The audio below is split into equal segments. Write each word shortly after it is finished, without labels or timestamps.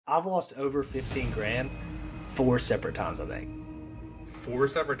I've lost over 15 grand 4 separate times, I think. 4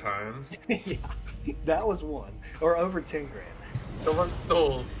 separate times? Yeah, that was one. Or over 10 grand. Someone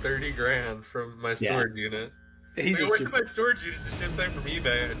stole 30 grand from my Yeah, storage unit. he's Like, a I went to super. my storage unit to ship something from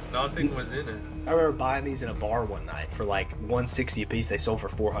eBay and nothing was in it. I remember buying these in a bar one night for like 160 a piece. They sold for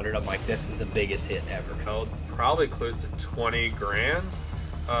 400. I'm like, this is the biggest hit ever. Held probably close to 20 grand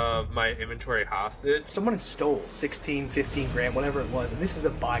of my inventory hostage. Someone stole 16, 15 grand, whatever it was. And this is the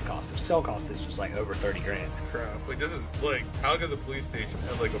buy cost. Of sell cost, this was like over 30 grand. Crap. Like, this is like, how could the police station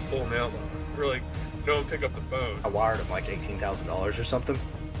have like a full mailbox? Or like, no one pick up the phone? I wired him like $18,000 or something.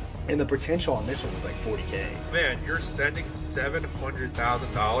 And the potential on this one was like 40K. Man, you're sending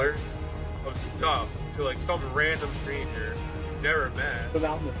 $700,000 of stuff to like some random stranger you never met. Them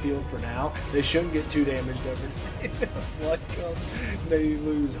out in the field for now, they shouldn't get too damaged over. If a flood comes, they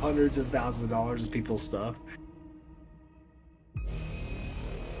lose hundreds of thousands of dollars of people's stuff.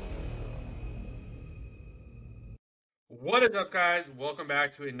 What is up, guys? Welcome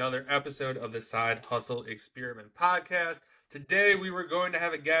back to another episode of the Side Hustle Experiment podcast. Today we were going to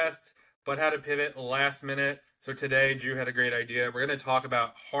have a guest, but had to pivot last minute. So today Drew had a great idea. We're going to talk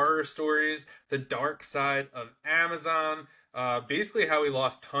about horror stories, the dark side of Amazon, basically how we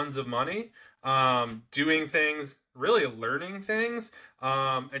lost tons of money, doing things, really learning things,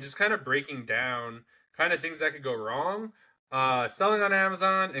 and just kind of breaking down kind of things that could go wrong. Selling on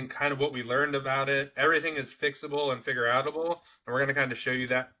Amazon and kind of what we learned about it. Everything is fixable and figure outable, and we're going to kind of show you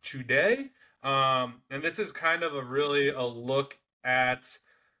that today. And this is kind of a look at,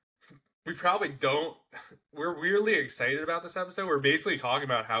 we're weirdly excited about this episode. We're basically talking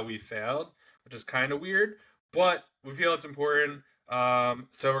about how we failed, which is kind of weird, but we feel it's important.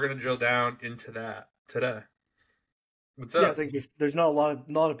 So we're going to drill down into that today. What's up? Yeah, I think there's not a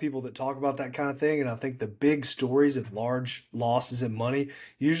lot of people that talk about that kind of thing, and I think the big stories of large losses in money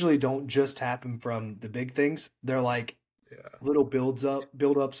usually don't just happen from the big things. They're like little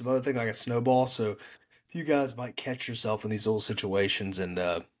buildups of other things, like a snowball. So you guys might catch yourself in these little situations, and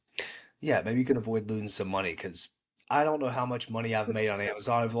maybe you can avoid losing some money, because I don't know how much money I've made on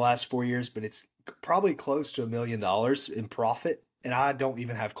Amazon over the last 4 years, but it's probably close to $1 million in profit. And I don't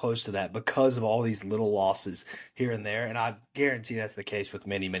even have close to that because of all these little losses here and there. And I guarantee that's the case with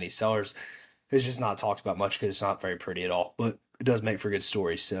many, many sellers. It's just not talked about much because it's not very pretty at all. But it does make for good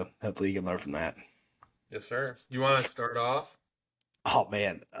stories. So hopefully you can learn from that. Yes, sir. You want to start off? Oh,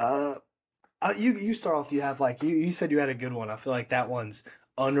 man. You start off. You have you said you had a good one. I feel like that one's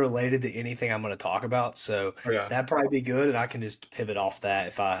unrelated to anything I'm going to talk about. So that'd probably be good. And I can just pivot off that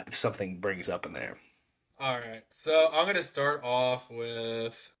if something brings up in there. All right, so I'm going to start off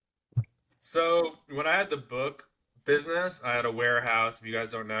with, so when I had the book business, I had a warehouse, if you guys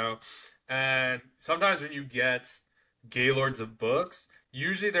don't know, and sometimes when you get gaylords of books,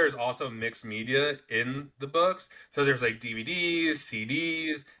 usually there's also mixed media in the books. So there's like DVDs,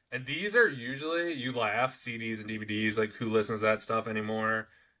 CDs, and these are usually, you laugh, CDs and DVDs, like who listens to that stuff anymore?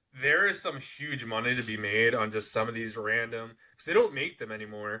 There is some huge money to be made on just some of these random, because they don't make them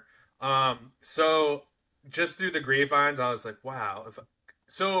anymore. So just through the grapevines, I was like, wow.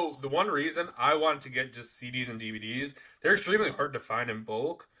 So the one reason I wanted to get just CDs and DVDs, they're extremely hard to find in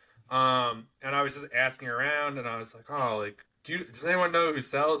bulk. And I was just asking around, and I was like, oh, like, does anyone know who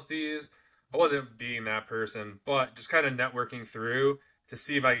sells these? I wasn't being that person, but just kind of networking through to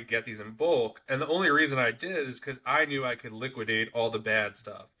see if I could get these in bulk. And the only reason I did is because I knew I could liquidate all the bad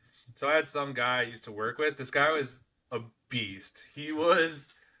stuff. So I had some guy I used to work with. This guy was a beast.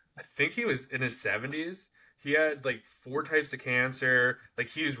 I think he was in his 70s. He had like 4 types of cancer. Like,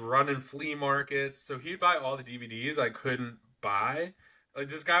 he was running flea markets. So he'd buy all the DVDs I couldn't buy. Like,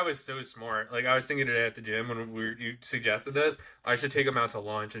 this guy was so smart. Like, I was thinking today at the gym when you suggested this, I should take him out to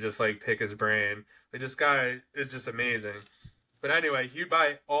lunch and just like pick his brain. Like, this guy is just amazing. But anyway, he'd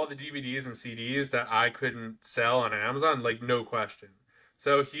buy all the DVDs and CDs that I couldn't sell on Amazon, like, no question.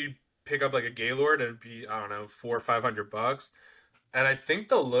 So he'd pick up like a Gaylord and it'd be, I don't know, $400 or $500. And I think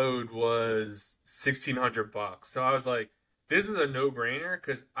the load was $1,600. So I was like, this is a no-brainer,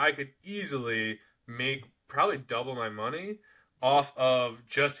 because I could easily make probably double my money off of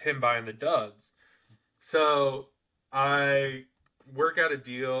just him buying the duds. So I work out a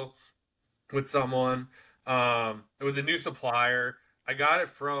deal with someone. It was a new supplier. I got it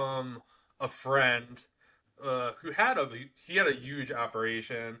from a friend who had a huge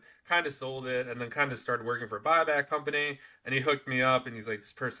operation, kind of sold it, and then kind of started working for a buyback company. And he hooked me up, and he's like,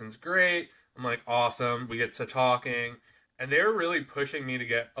 this person's great. I'm like, awesome. We get to talking, and they were really pushing me to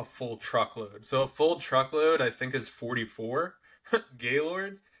get a full truckload. So a full truckload, I think, is 44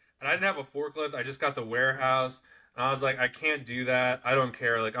 Gaylords, and I didn't have a forklift. I just got the warehouse. And I was like, I can't do that. I don't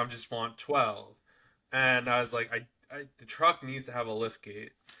care. Like, I just want 12. And I was like, the truck needs to have a lift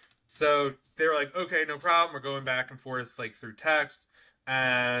gate. So they were like, okay, no problem. We're going back and forth like through text.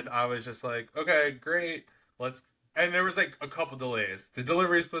 And I was just like, okay, great. Let's. And there was like a couple delays. The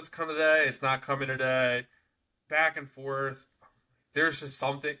delivery is supposed to come today. It's not coming today. Back and forth. There's just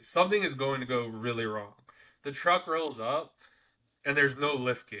something is going to go really wrong. The truck rolls up and there's no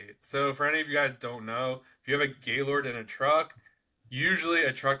lift gate. So for any of you guys don't know, if you have a Gaylord in a truck, usually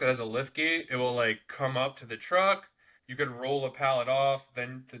a truck that has a lift gate, it will like come up to the truck. You could roll a pallet off,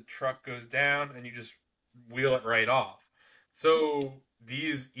 then the truck goes down and you just wheel it right off. So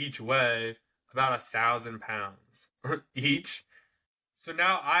these each weigh about 1,000 pounds each. So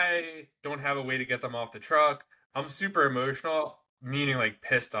now I don't have a way to get them off the truck. I'm super emotional, meaning like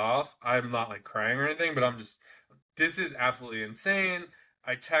pissed off. I'm not like crying or anything, but I'm just, this is absolutely insane.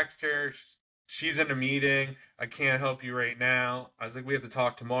 I text her. She's in a meeting. I can't help you right now. I was like, we have to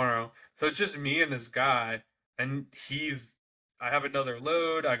talk tomorrow. So it's just me and this guy, and I have another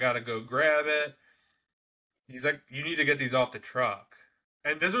load. I gotta go grab it. He's like, you need to get these off the truck.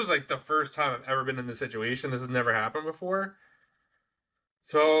 And this was like the first time I've ever been in this situation. This has never happened before.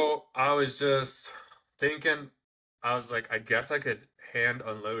 So I was just thinking, I was like, I guess I could hand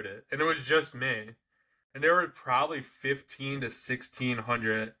unload it. And it was just me. And there were probably 15 to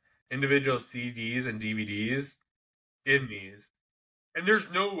 1,600 individual CDs and DVDs in these. And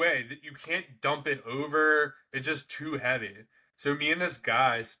there's no way that you can't dump it over. It's just too heavy. So me and this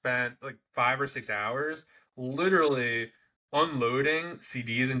guy spent like 5 or 6 hours literally unloading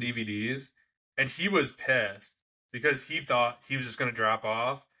CDs and DVDs. And he was pissed because he thought he was just going to drop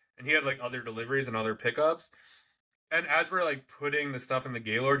off. And he had like other deliveries and other pickups. And as we're like putting the stuff in the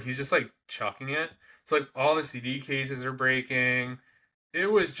Gaylord, he's just like chucking it. So like all the CD cases are breaking. It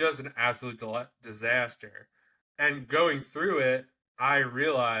was just an absolute disaster. And going through it, I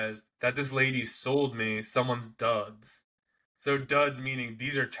realized that this lady sold me someone's duds. So duds meaning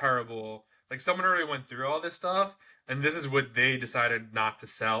these are terrible. Like someone already went through all this stuff, and this is what they decided not to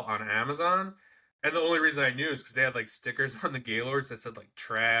sell on Amazon. And the only reason I knew is because they had like stickers on the Gaylords that said like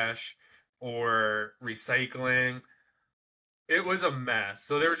trash or recycling. It was a mess.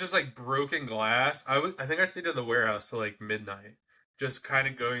 So there was just like broken glass. I think I stayed in the warehouse till like midnight, just kind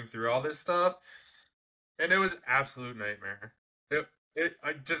of going through all this stuff, and it was an absolute nightmare.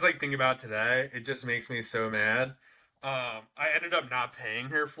 I just like thinking about it today. It just makes me so mad. I ended up not paying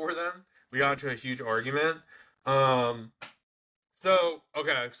her for them. We got into a huge argument. Um, so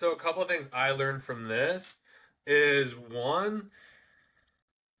okay, so a couple of things I learned from this is one,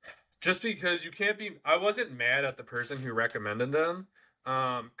 just because you can't be, I wasn't mad at the person who recommended them,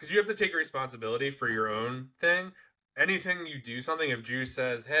 because you have to take responsibility for your own thing. Anything you do something, if Drew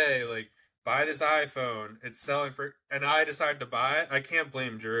says, hey, like, buy this iPhone, it's selling for, and I decide to buy it, I can't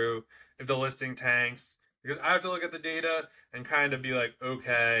blame Drew if the listing tanks, because I have to look at the data and kind of be like,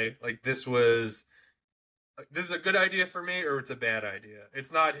 okay, like this is a good idea for me or it's a bad idea.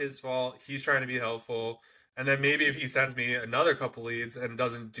 It's not his fault. He's trying to be helpful. And then maybe if he sends me another couple leads and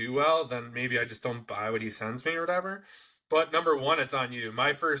doesn't do well, then maybe I just don't buy what he sends me or whatever. But number one, it's on you.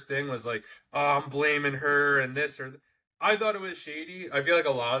 My first thing was like, oh, I'm blaming her and this or I thought it was shady. I feel like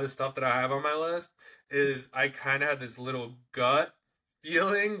a lot of the stuff that I have on my list is I kind of had this little gut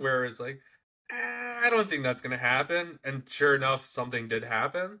feeling where it's like, I don't think that's going to happen. And sure enough, something did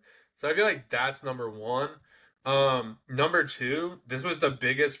happen. So I feel like that's number one. Number two, this was the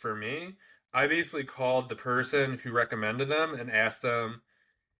biggest for me. I basically called the person who recommended them and asked them,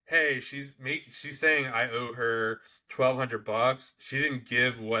 "Hey, she's saying I owe her $1,200. She didn't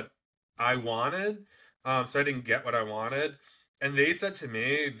give what I wanted, so I didn't get what I wanted." And they said to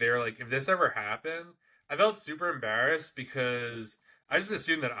me, they're like, "If this ever happened," I felt super embarrassed because I just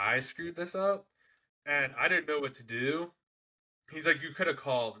assumed that I screwed this up, and I didn't know what to do. He's like, "You could have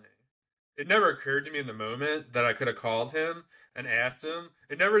called me." It never occurred to me in the moment that I could have called him and asked him.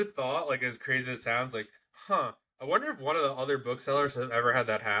 It never thought, like as crazy as it sounds, like, huh, I wonder if one of the other booksellers have ever had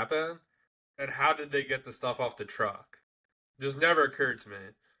that happen, and how did they get the stuff off the truck? It just never occurred to me.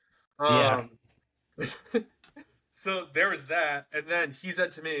 Yeah. Um, so there was that, and then he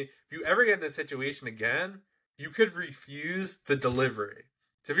said to me, if you ever get in this situation again, you could refuse the delivery.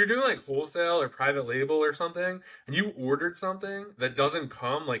 So if you're doing like wholesale or private label or something, and you ordered something that doesn't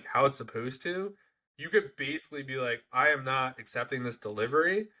come like how it's supposed to, you could basically be like, I am not accepting this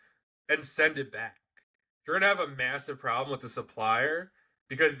delivery and send it back. You're gonna have a massive problem with the supplier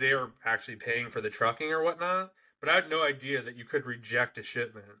because they are actually paying for the trucking or whatnot. But I had no idea that you could reject a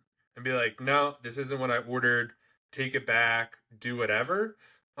shipment and be like, no, this isn't what I ordered, take it back, do whatever.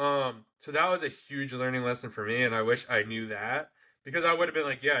 So that was a huge learning lesson for me, and I wish I knew that because I would have been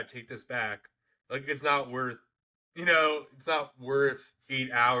like, yeah, take this back. Like it's not worth, it's not worth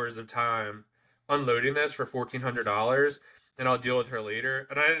 8 hours of time unloading this for $1,400, and I'll deal with her later.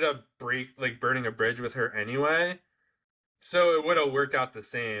 And I ended up burning a bridge with her anyway, so it would have worked out the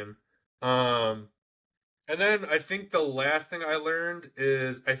same. Um, and then I think the last thing I learned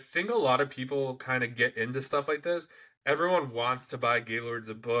is I think a lot of people kind of get into stuff like this. Everyone wants to buy Gaylords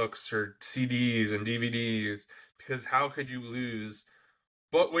of books or CDs and DVDs because how could you lose?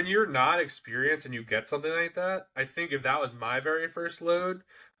 But when you're not experienced and you get something like that, I think if that was my very first load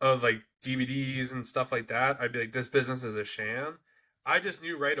of like DVDs and stuff like that, I'd be like, this business is a sham. I just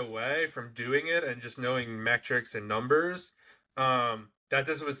knew right away from doing it and just knowing metrics and numbers, that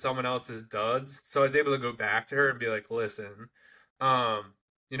this was someone else's duds. So I was able to go back to her and be like, listen, um,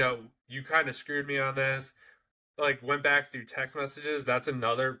 you kind of screwed me on this. Like went back through text messages. That's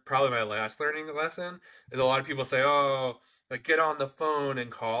another probably my last learning lesson. Is a lot of people say, "Oh, like get on the phone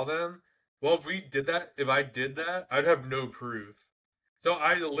and call them." Well, if I did that, I'd have no proof. So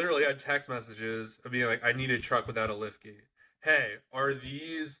I literally had text messages of being like, "I need a truck without a lift gate." Hey, are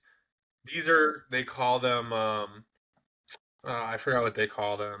these are they call them I forgot what they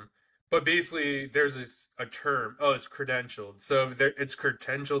call them. But basically, there's a term. Oh, it's credentialed. So if it's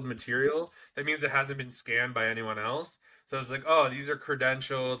credentialed material. That means it hasn't been scanned by anyone else. So it's like, oh, these are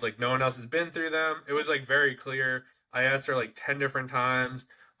credentialed. Like no one else has been through them. It was like very clear. I asked her like 10 different times.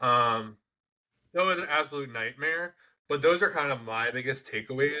 Um, so it was an absolute nightmare. But those are kind of my biggest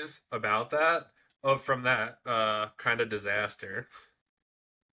takeaways about that. From that kind of disaster.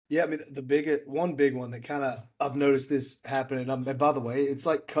 Yeah, I mean one big one that kind of I've noticed this happening. And by the way, it's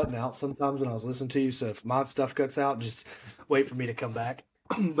like cutting out sometimes when I was listening to you. So if my stuff cuts out, just wait for me to come back.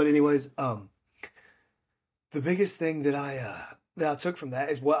 But anyways, the biggest thing that I took from that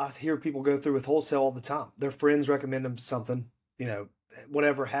is what I hear people go through with wholesale all the time. Their friends recommend them something, you know,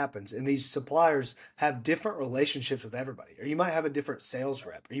 whatever happens, and these suppliers have different relationships with everybody, or you might have a different sales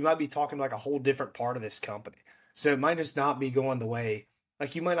rep, or you might be talking to like a whole different part of this company. So it might just not be going the way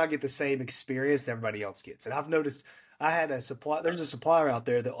like you might not get the same experience that everybody else gets. And I've noticed I had a supply. There's a supplier out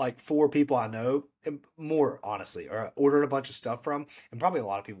there that like four people I know, and more honestly, are ordering a bunch of stuff from, and probably a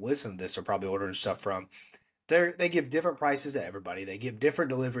lot of people listening to this are probably ordering stuff from. They give different prices to everybody. They give different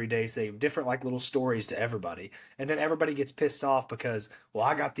delivery dates. They give different like little stories to everybody, and then everybody gets pissed off because well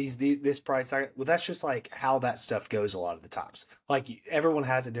I got this price. Well that's just like how that stuff goes a lot of the times. Like everyone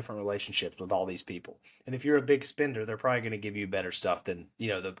has a different relationships with all these people, and if you're a big spender, they're probably going to give you better stuff than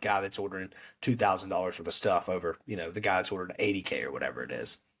the guy that's ordering $2,000 worth of stuff over the guy that's ordering 80K or whatever it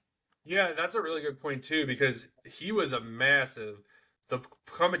is. Yeah, that's a really good point too, because the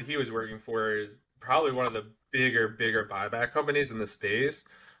company he was working for is probably one of the bigger buyback companies in the space.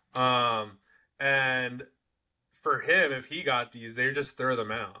 Um, and for him, if he got these, they just throw them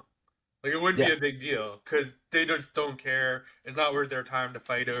out. Like it wouldn't Yeah. be a big deal because they just don't care. It's not worth their time to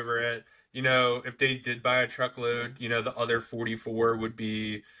fight over it. If they did buy a truckload, the other 44 would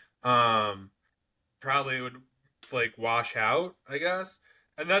be, um, probably would like wash out, I guess.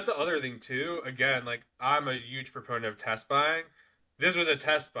 And that's the other thing too. Again, like I'm a huge proponent of test buying. This was a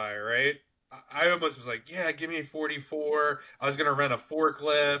test buy, right? I almost was like, yeah, give me 44. I was gonna rent a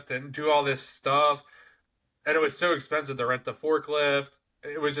forklift and do all this stuff, and it was so expensive to rent the forklift.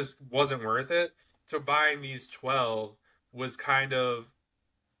 It was just wasn't worth it. So buying these 12 was kind of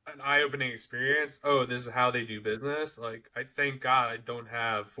an eye-opening experience. Oh, this is how they do business. Like, I thank God I don't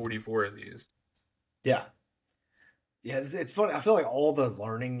have 44 of these. Yeah. Yeah, it's funny. I feel like all the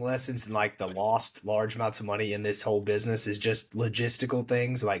learning lessons and like the lost large amounts of money in this whole business is just logistical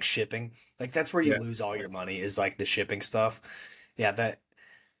things like shipping. Like that's where you Yeah. lose all your money is like the shipping stuff. Yeah,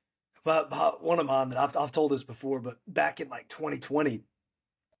 but one of mine that I've told this before, but back in like 2020,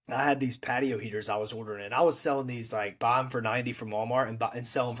 I had these patio heaters I was ordering, and I was selling these like buy them for 90 from Walmart and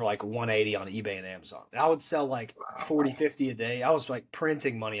sell them for like 180 on eBay and Amazon. And I would sell like Wow. 40, 50 a day. I was like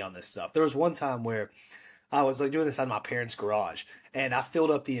printing money on this stuff. There was one time where I was like doing this out of my parents' garage, and I filled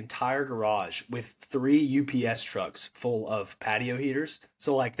up the entire garage with three UPS trucks full of patio heaters.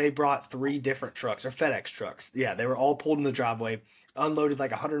 So like they brought three different trucks or FedEx trucks. Yeah, they were all pulled in the driveway, unloaded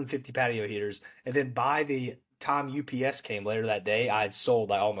like 150 patio heaters, and then by the time UPS came later that day, I had sold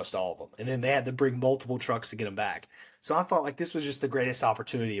like almost all of them, and then they had to bring multiple trucks to get them back. So I felt like this was just the greatest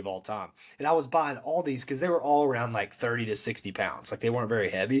opportunity of all time, and I was buying all these because they were all around like 30 to 60 pounds, like they weren't very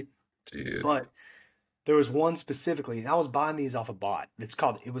heavy, Jeez. but there was one specifically, and I was buying these off a bot.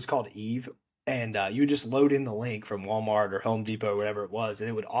 It was called Eve, and you would just load in the link from Walmart or Home Depot or whatever it was, and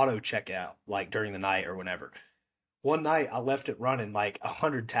it would auto check out like during the night or whenever. One night I left it running like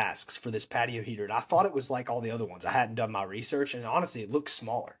 100 tasks for this patio heater, and I thought it was like all the other ones. I hadn't done my research, and honestly, it looked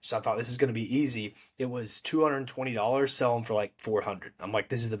smaller. So I thought this is going to be easy. It was $220, selling for like 400. I'm like,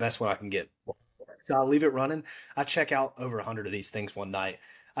 this is the best one I can get. So I leave it running. I check out over 100 of these things one night.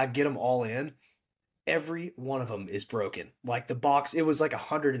 I get them all in. Every one of them is broken. Like the box, it was like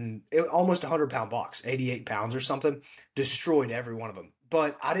almost 100 pound box, 88 pounds or something. Destroyed every one of them.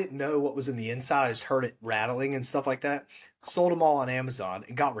 But I didn't know what was in the inside. I just heard it rattling and stuff like that. Sold them all on Amazon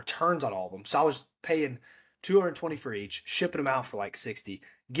and got returns on all of them. So I was paying 220 for each, shipping them out for like 60,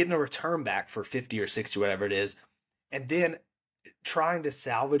 getting a return back for 50 or 60, whatever it is. And then trying to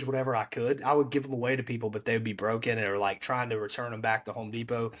salvage whatever I could. I would give them away to people, but they would be broken, or like trying to return them back to Home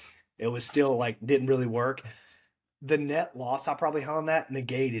Depot. It was still like didn't really work. The net loss I probably had on that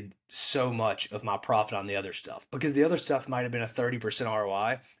negated so much of my profit on the other stuff, because the other stuff might have been a 30%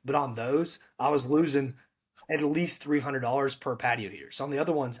 ROI, but on those I was losing at least $300 per patio heater. So on the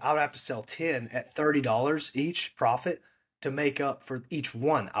other ones, I would have to sell 10 at $30 each profit to make up for each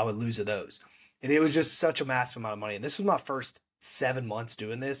one I would lose of those. And it was just such a massive amount of money. And this was my first 7 months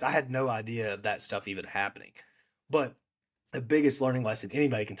doing this. I had no idea of that stuff even happening. But the biggest learning lesson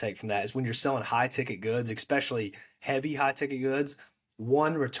anybody can take from that is when you're selling high ticket goods, especially heavy high ticket goods,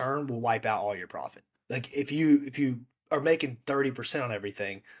 one return will wipe out all your profit. Like if you are making 30% on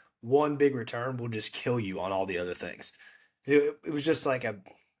everything, one big return will just kill you on all the other things. It was just like a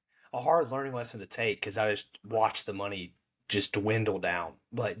hard learning lesson to take, because I just watched the money just dwindle down.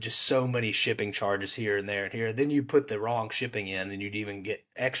 Like just so many shipping charges here and there and here. Then you put the wrong shipping in and you'd even get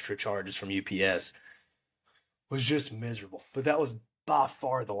extra charges from UPS. Was just miserable. But that was by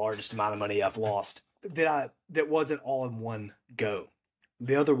far the largest amount of money I've lost that wasn't all in one go.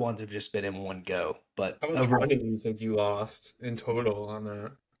 The other ones have just been in one go. But How much overall, money do you think you lost in total on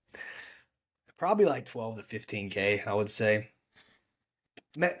that? probably like 12 to 15K, I would say.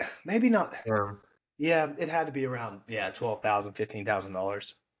 Maybe not. Yeah. Yeah, it had to be around, yeah, $12,000,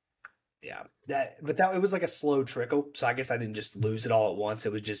 $15,000. Yeah, but it was like a slow trickle. So I guess I didn't just lose it all at once.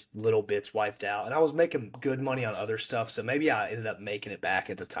 It was just little bits wiped out, and I was making good money on other stuff. So maybe I ended up making it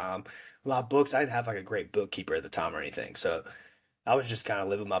back at the time. My books, I didn't have like a great bookkeeper at the time or anything, so I was just kind of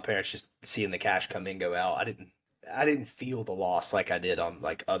living with my parents, just seeing the cash come in, go out. I didn't feel the loss like I did on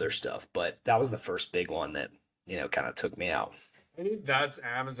like other stuff, but that was the first big one that kind of took me out. I think that's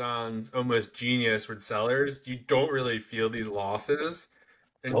Amazon's almost genius with sellers. You don't really feel these losses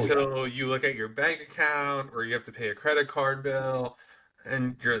Oh yeah, until you look at your bank account or you have to pay a credit card bill,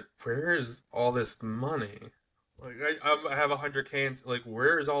 and you're like, where is all this money? Like I have 100K, and like,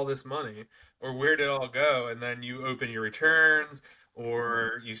 where is all this money, or where did it all go? And then you open your returns,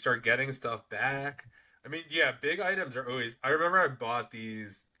 or you start getting stuff back. I mean, yeah, big items are always. I remember I bought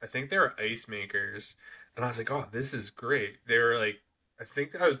these. I think they were ice makers, and I was like, oh, this is great. They were like, I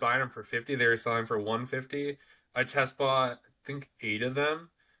think I was buying them for 50. They were selling for 150. I test bought, I think, 8 of them.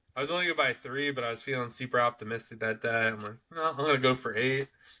 I was only gonna buy three, but I was feeling super optimistic that day. I'm like, no, I'm gonna go for 8.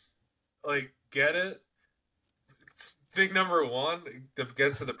 Like, get it? Thing number one that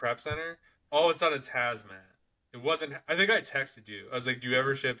gets to the prep center. All of a sudden, it's hazmat. It wasn't. I think I texted you. I was like, "Do you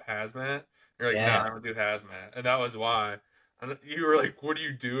ever ship hazmat?" You're like, "No, yeah. I don't do hazmat," and that was why. And you were like, "What do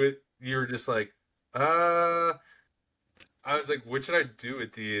you do it?" You were just like, "Uh." I was like, "What should I do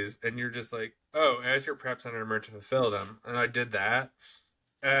with these?" And you're just like, "Oh, ask your prep center merchant to fulfill them." And I did that.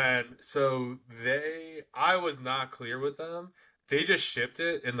 And so I was not clear with them. They just shipped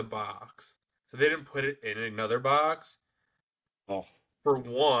it in the box. So they didn't put it in another box Oh, for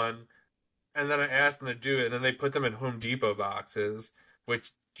one. And then I asked them to do it. And then they put them in Home Depot boxes,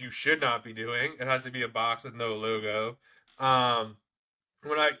 which you should not be doing. It has to be a box with no logo. Um,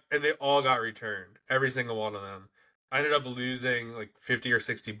 and they all got returned, every single one of them. I ended up losing like 50 or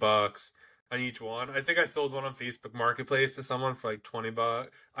 $60 on each one. I think I sold one on Facebook Marketplace to someone for like $20.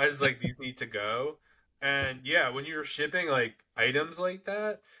 I was like, these need to go. And yeah, when you're shipping like items like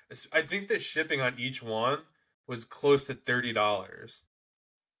that, I think the shipping on each one was close to $30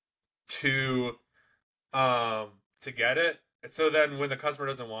 to to get it. So then when the customer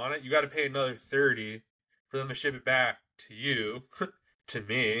doesn't want it, you got to pay another 30 for them to ship it back to you, to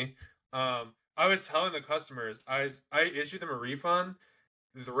me. I was telling the customers, I issued them a refund.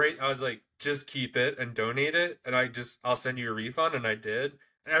 The rate, I was like, just keep it and donate it, and I'll send you a refund, and I did,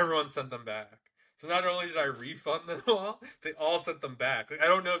 and everyone sent them back. So not only did I refund them all, they all sent them back. Like, I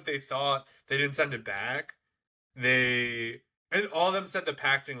don't know if they thought they didn't send it back. And all of them said the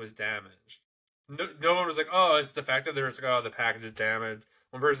packaging was damaged. No one was like, oh, it's the fact that there was like, oh, the package is damaged.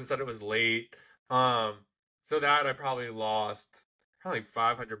 One person said it was late. Um, so that I probably lost probably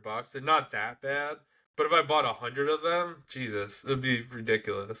 $500. And not that bad, But if I bought 100 of them, Jesus, it'd be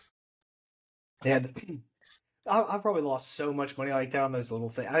ridiculous. Yeah, I've probably lost so much money like that on those little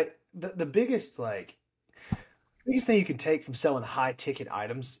things. The biggest thing you can take from selling high ticket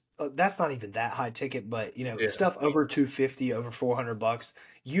items, that's not even that high ticket, but Yeah. stuff over 250, over $400,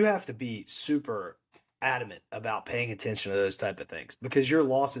 you have to be super adamant about paying attention to those type of things because your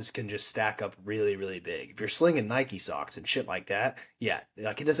losses can just stack up really, really big. If you're slinging Nike socks and shit like that, yeah,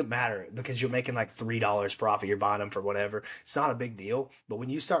 like it doesn't matter because you're making like $3 profit, you're buying them for whatever. It's not a big deal. But when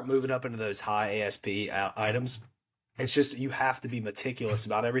you start moving up into those high ASP items, it's just you have to be meticulous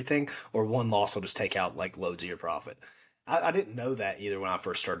about everything, or one loss will just take out like loads of your profit. I didn't know that either when I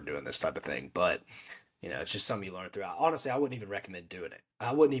first started doing this type of thing, but it's just something you learn throughout. Honestly, I wouldn't even recommend doing it.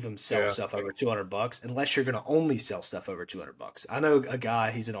 I wouldn't even sell Yeah. stuff over $200 unless you're going to only sell stuff over $200. I know a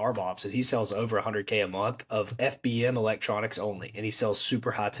guy, he's an RBOPS, and he sells over 100K a month of FBM electronics only, and he sells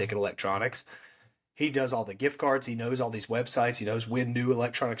super high ticket electronics. He does all the gift cards. He knows all these websites. He knows when new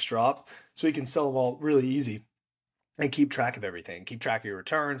electronics drop, so he can sell them all really easy and keep track of everything. Keep track of your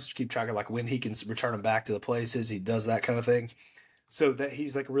returns. Keep track of like when he can return them back to the places. He does that kind of thing, so that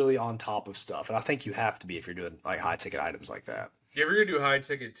he's like really on top of stuff. And I think you have to be if you're doing like high ticket items like that. If you're gonna do high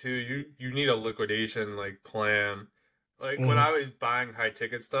ticket too, you need a liquidation like plan. Like when Mm-hmm. I was buying high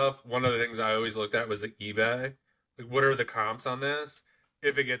ticket stuff, one of the things I always looked at was like eBay. Like what are the comps on this?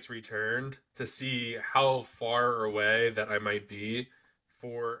 If it gets returned, to see how far away that I might be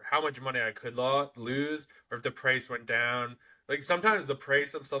for how much money I could lose, or if the price went down. Like sometimes the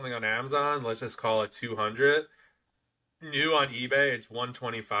price of something on Amazon, let's just call it 200, new on eBay it's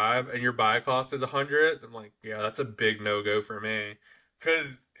 125 and your buy cost is 100. I'm like, yeah, that's a big no-go for me.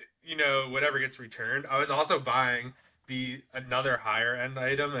 Cuz whatever gets returned. I was also buying the another higher end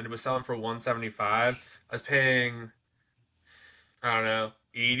item and it was selling for 175. I was paying, I don't know,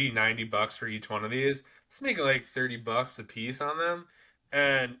 80, $90 for each one of these. It's making like $30 a piece on them.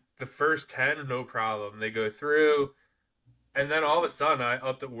 And the first 10, no problem. They go through and then all of a sudden I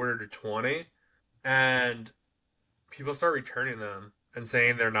upped the order to 20 and people start returning them and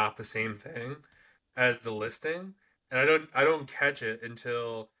saying they're not the same thing as the listing, and I don't catch it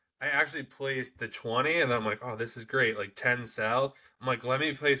until I actually place the 20 and then I'm like, oh, this is great, like 10 sell. I'm like, let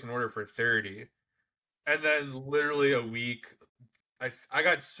me place an order for 30, and then literally a week I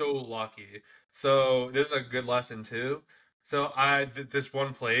got so lucky. So this is a good lesson too. So this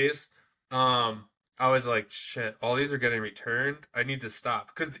one place, I was like, shit, all these are getting returned. I need to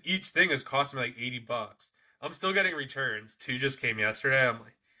stop because each thing is costing me like $80. I'm still getting returns. Two just came yesterday. I'm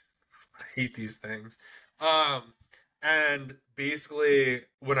like, I hate these things. Um, and basically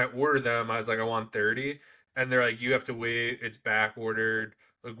when I ordered them, I was like, I want 30, and they're like, you have to wait. It's back ordered.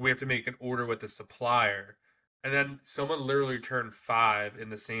 Like we have to make an order with the supplier, and then someone literally returned five in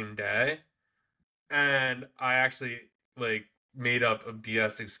the same day, and I actually like made up a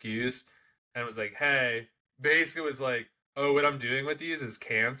BS excuse and was like, hey, basically was like, oh, what I'm doing with these is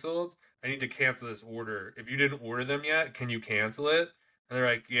canceled. I need to cancel this order. If you didn't order them yet, can you cancel it? And they're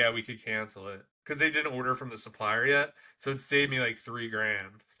like, yeah, we could cancel it because they didn't order from the supplier yet. So it saved me like 3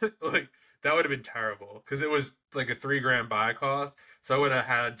 grand. Like that would have been terrible because it was like a 3 grand buy cost. So I would have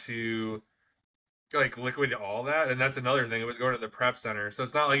had to like liquidate all that, and that's another thing. It was going to the prep center, so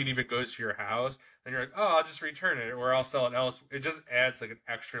it's not like it even goes to your house, and you're like, oh, I'll just return it or I'll sell it else. It just adds like an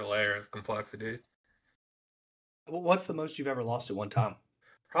extra layer of complexity. What's the most you've ever lost at one time?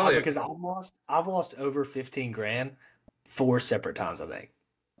 Probably Because I've lost over 15 grand four separate times, I think.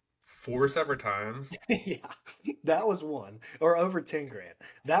 4 separate times. Yeah, that was one, or over 10 grand.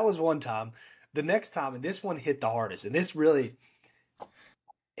 That was one time. The next time, and this one hit the hardest, and this really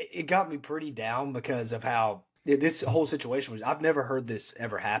it got me pretty down because of how this whole situation was. I've never heard this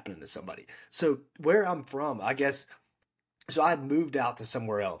ever happen to somebody. So where I'm from, I guess, so I had moved out to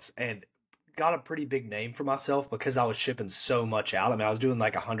somewhere else and got a pretty big name for myself because I was shipping so much out. I mean, I was doing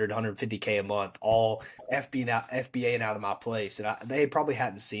like 100, 150K a month, all FBA and out of my place. And they probably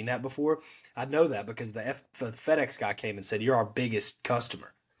hadn't seen that before. I know that because the FedEx guy came and said, "You're our biggest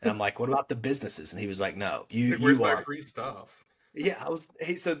customer." And I'm like, "What about the businesses?" And he was like, "No, you Like, where's you my are." free stuff? Yeah, I was.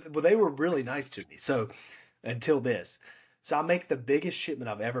 Well, they were really nice to me. So until this, so I make the biggest shipment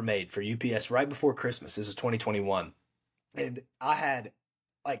I've ever made for UPS right before Christmas. This is 2021, and I had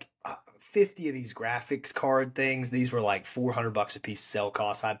like 50 of these graphics card things. These were like $400 a piece sell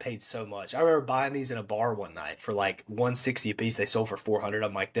cost. I paid so much. I remember buying these in a bar one night for like 160 a piece. They sold for 400.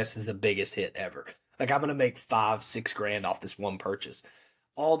 I'm like, this is the biggest hit ever. Like I'm gonna make 5, 6 grand off this one purchase.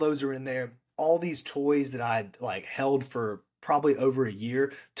 All those are in there. All these toys that I like held for probably over a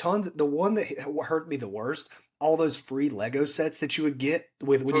year. Tons. The one that hurt me the worst. All those free Lego sets that you would get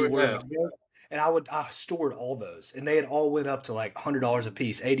with when Oh you order yeah. Lego. And I stored all those, and they had all went up to like $100 a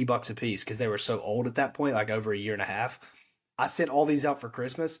piece, $80 a piece, because they were so old at that point, like over a year and a half. I sent all these out for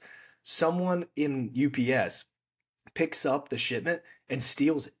Christmas. Someone in UPS picks up the shipment and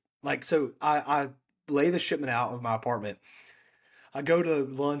steals it. Like, so I lay the shipment out of my apartment. I go to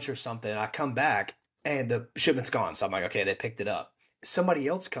lunch or something. I come back and the shipment's gone. So I'm like, okay, they picked it up. Somebody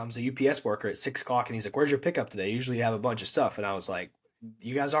else comes, a UPS worker at 6 o'clock, and he's like, "Where's your pickup today? Usually you have a bunch of stuff." And I was like,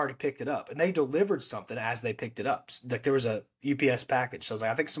 "You guys already picked it up." And they delivered something as they picked it up. Like there was a UPS package. So I was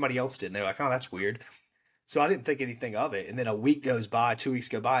like, "I think somebody else did." And they're like, "Oh, that's weird." So I didn't think anything of it. And then a week goes by, 2 weeks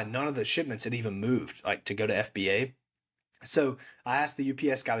go by, and none of the shipments had even moved, like to go to FBA. So I asked the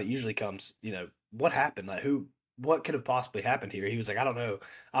UPS guy that usually comes, what happened? Like what could have possibly happened here? He was like, "I don't know."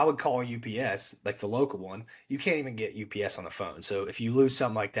 I would call UPS, like the local one. You can't even get UPS on the phone. So if you lose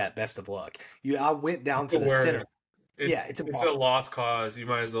something like that, best of luck. I went down to the center. Yeah, it's It's a impossible. lost cause. You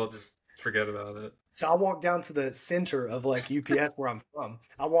might as well just forget about it. So I walked down to the center of like UPS where I'm from.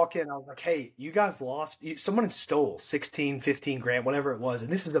 I walk in, I was like, "Hey, you guys lost, someone stole 16, 15 grand, whatever it was."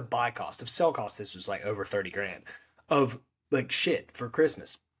 And this is the buy cost. Of sell cost, this was like over 30 grand of like shit for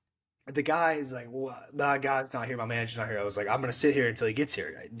Christmas. The guy is like, "Well, my guy's not here. My manager's not here." I was like, "I'm going to sit here until he gets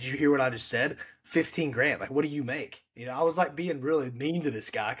here." Did you hear what I just said? 15 grand. Like, what do you make? I was like being really mean to this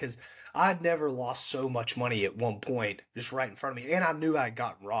guy because I'd never lost so much money at one point just right in front of me. And I knew I'd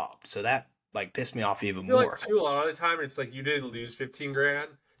gotten robbed. So that like pissed me off even I feel like more. too a lot of the time it's like you didn't lose 15 grand.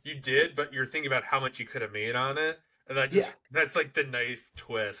 You did, but you're thinking about how much you could have made on it. And Yeah. that's like the knife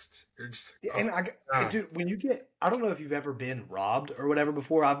twist. You're just Yeah, like, and oh, dude, when I don't know if you've ever been robbed or whatever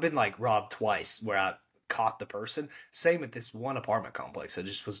before. I've been like robbed twice where I caught the person. Same at this one apartment complex. It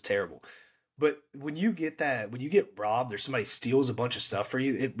just was terrible. But when you get robbed or somebody steals a bunch of stuff for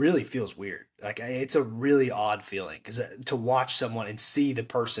you, it really feels weird. Like it's a really odd feeling because to watch someone and see the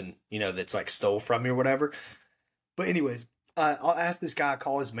person, that's like stole from you or whatever. But anyways, I'll ask this guy,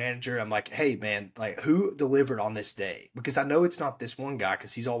 call his manager. I'm like, "Hey man, like who delivered on this day?" Because I know it's not this one guy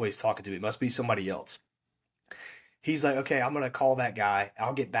because he's always talking to me. It must be somebody else. He's like, "Okay, I'm gonna call that guy.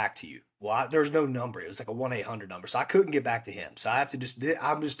 I'll get back to you." Well, there's no number. It was like a 1-800 number, so I couldn't get back to him. So I have to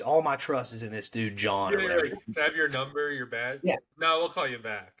I'm just all my trust is in this dude John or yeah, whatever. like, can I have your number, your badge? Yeah, No, we'll call you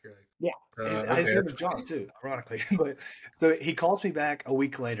back. You're yeah. like, His okay. name was John too, ironically. But so he calls me back a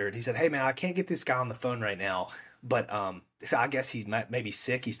week later and he said, "Hey man, I can't get this guy on the phone right now, but so I guess he's maybe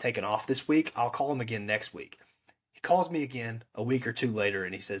sick. He's taken off this week. I'll call him again next week." He calls me again a week or two later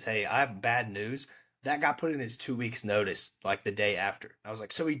and he says, "Hey, I have bad news. That guy put in his 2 weeks notice like the day after." I was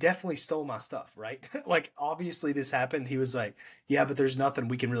like, "So he definitely stole my stuff, right?" Like obviously this happened. He was like, "Yeah, but there's nothing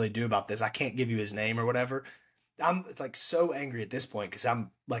we can really do about this. I can't give you his name or whatever." I'm like so angry at this point because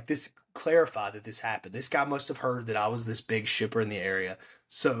I'm like, this clarified that this happened. This guy must have heard that I was this big shipper in the area.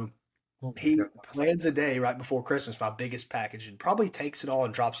 So Oh my he God. plans a day right before Christmas, my biggest package, and probably takes it all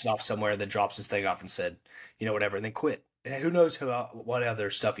and drops it off somewhere, and then drops his thing off and said, whatever, and then quit. And who knows what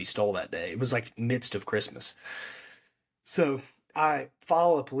other stuff he stole that day? It was like midst of Christmas. So I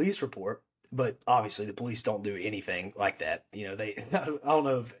file a police report, but obviously the police don't do anything like that. I don't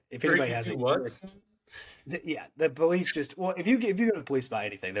know if Or anybody you has do it. what? Yeah, the police just if you go to the police about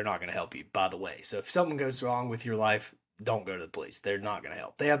anything, they're not going to help you. By the way, so if something goes wrong with your life, don't go to the police. They're not going to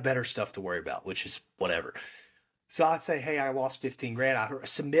help. They have better stuff to worry about, which is whatever. So I'd say, "Hey, I lost 15 grand." I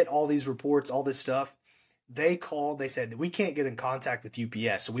submit all these reports, all this stuff. They called. They said we can't get in contact with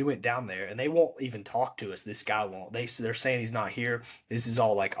UPS, so we went down there, and they won't even talk to us. This guy won't. They're saying he's not here. This is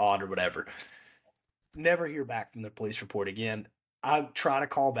all like odd or whatever. Never hear back from the police report again. I try to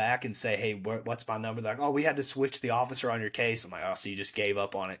call back and say, "Hey, what's my number?" They're like, "Oh, we had to switch the officer on your case." I'm like, "Oh, so you just gave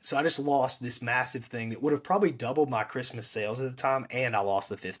up on it." So I just lost this massive thing that would have probably doubled my Christmas sales at the time, and I lost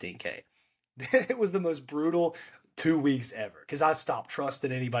the 15K. It was the most brutal 2 weeks ever because I stopped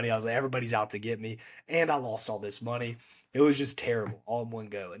trusting anybody. I was like, everybody's out to get me, and I lost all this money. It was just terrible all in one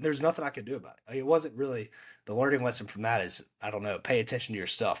go, and there's nothing I could do about it. It wasn't really the learning lesson from that is, I don't know, pay attention to your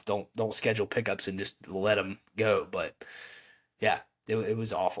stuff. Don't schedule pickups and just let them go. But yeah, it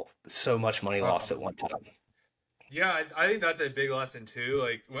was awful. So much money lost Oh at one my time. God. Yeah, I think that's a big lesson too.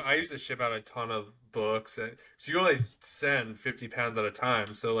 Like I used to ship out a ton of books, and so you only send 50 pounds at a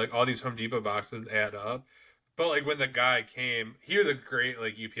time. So like all these Home Depot boxes add up. But like when the guy came, he was a great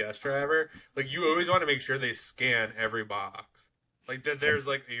like UPS driver. Like you always want to make sure they scan every box. Like that there's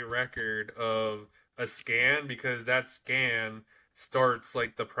like a record of a scan because that scan starts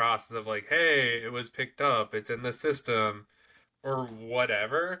like the process of like, hey, it was picked up, it's in the system or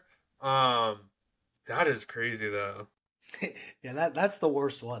whatever. Um that is crazy though. Yeah, that's the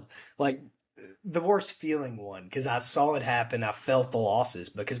worst one. Like the worst feeling one because I saw it happen. I felt the losses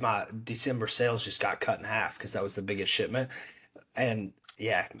because my December sales just got cut in half because that was the biggest shipment, and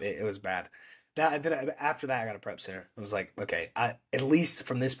yeah, it was bad. After that, I got a prep center. I was like, okay, at least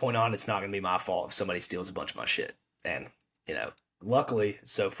from this point on, it's not gonna be my fault if somebody steals a bunch of my shit. And you know, luckily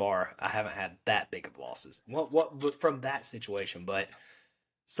so far, I haven't had that big of losses. What from that situation, but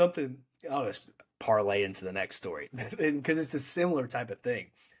something I'll just parlay into the next story because it's a similar type of thing.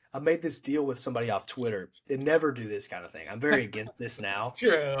 I made this deal with somebody off Twitter and never do this kind of thing. I'm very against this now.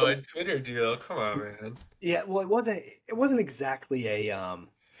 True, a Twitter deal. Come on, man. Yeah, well, it wasn't exactly a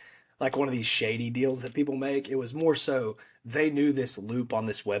like one of these shady deals that people make. It was more so they knew this loop on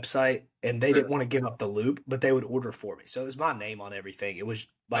this website and they didn't want to give up the loop, but they would order for me. So it was my name on everything. It was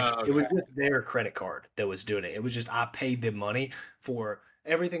like it was Okay. just their credit card that was doing it. It was just I paid them money for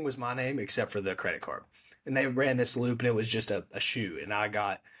everything was my name except for the credit card. And they ran this loop and it was just a shoe. And I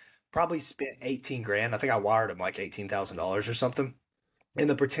got probably spent 18 grand. I think I wired them like $18,000 or something. And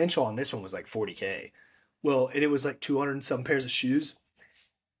the potential on this one was like 40K. Well, and it was like 200 and some pairs of shoes.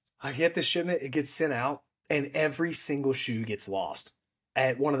 I get the shipment, it gets sent out, and every single shoe gets lost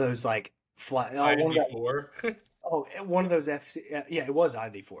at one of those like fly. Oh, ID4. one of those FC. Yeah, it was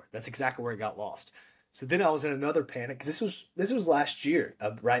ID4. That's exactly where it got lost. So then I was in another panic because this was last year,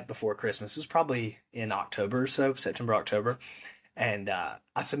 right before Christmas. It was probably in October or so, September, October. And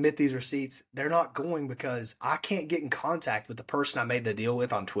I submit these receipts. They're not going because I can't get in contact with the person I made the deal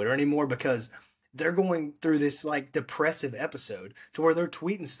with on Twitter anymore because they're going through this like depressive episode to where they're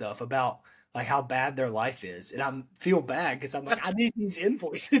tweeting stuff about like how bad their life is. And I feel bad because I'm like, I need these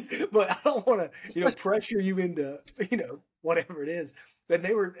invoices, but I don't want to, pressure you into, whatever it is. And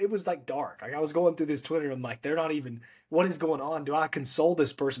it was like dark. Like I was going through this Twitter. And I'm like, they're not even, what is going on? Do I console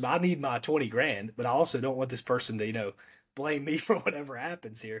this person? I need my 20 grand, but I also don't want this person to, blame me for whatever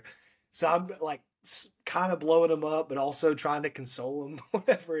happens here. So I'm like kind of blowing them up, but also trying to console them,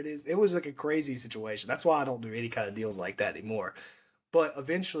 whatever it is. It was like a crazy situation. That's why I don't do any kind of deals like that anymore. But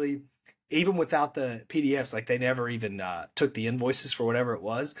eventually, even without the PDFs, like they never even took the invoices for whatever it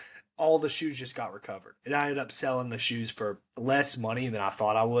was. All the shoes just got recovered. And I ended up selling the shoes for less money than I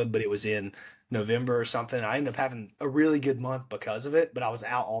thought I would, but it was in November or something. I ended up having a really good month because of it, but I was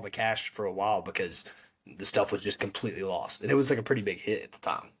out all the cash for a while because the stuff was just completely lost. And it was like a pretty big hit at the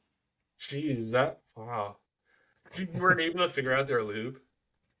time. Jeez, wow. You weren't able to figure out their loop.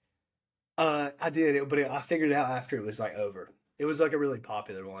 I did, but I figured it out after it was like over. It was like a really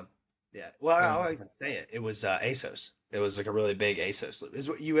popular one. Yeah. Well, I won't even say it. It was ASOS. It was like a really big ASOS loop. Is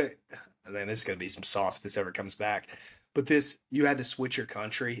what you had. I mean, this is gonna be some sauce if this ever comes back. But you had to switch your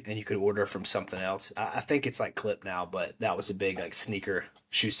country and you could order from something else. I think it's like Clip now, but that was a big like sneaker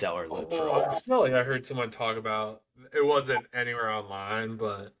shoe seller loop for a while. I feel like I heard someone talk about it wasn't anywhere online,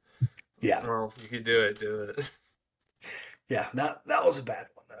 but Yeah. well, you could do it. Yeah, that was a bad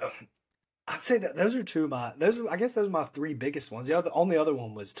one though. I'd say that those are I guess those are my three biggest ones. The only other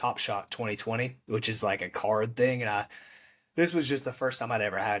one was Top Shot 2020, which is like a card thing, and this was just the first time I'd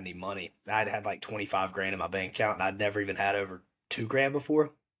ever had any money. I'd had like 25 grand in my bank account, and I'd never even had over 2 grand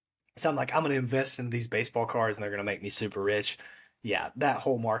before. So I'm like, I'm gonna invest in these baseball cards, and they're gonna make me super rich. Yeah, that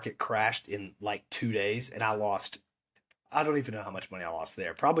whole market crashed in like 2 days, and I lost. I don't even know how much money I lost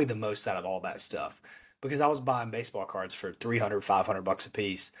there. Probably the most out of all that stuff because I was buying baseball cards for 300, $500 a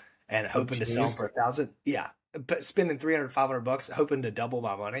piece and Oh, hoping to sell them jeez. for 1,000. Yeah, but spending 300, $500, hoping to double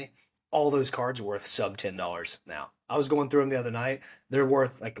my money. All those cards are worth sub $10 now. I was going through them the other night. They're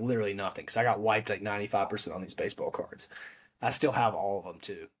worth like literally nothing because I got wiped like 95% on these baseball cards. I still have all of them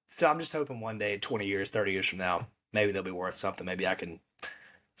too. So I'm just hoping one day, 20 years, 30 years from now, maybe they'll be worth something. Maybe I can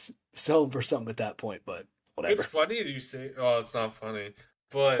sell them for something at that point, but It's whatever. funny that you say, oh, it's not funny,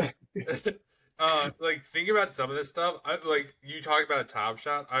 but like thinking about some of this stuff, like you talk about Top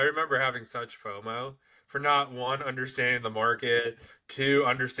Shot. I remember having such FOMO for not one understanding the market, two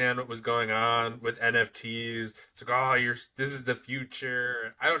understand what was going on with NFTs. It's like, oh, this is the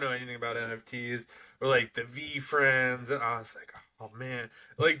future. I don't know anything about NFTs or like the V friends, and I was like, oh man,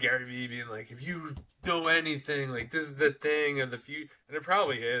 like Gary Vee being like, if you know anything, like this is the thing of the future, and it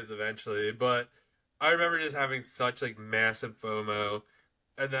probably is eventually, but. I remember just having such like massive FOMO,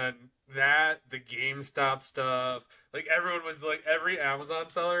 and then the GameStop stuff, like everyone was like every Amazon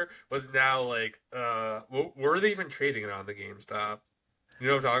seller was now like, what were they even trading it on the GameStop? You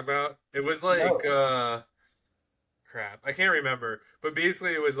know what I'm talking about? It was like, No. crap, I can't remember, but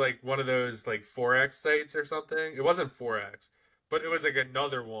basically it was like one of those like Forex sites or something. It wasn't Forex, but it was like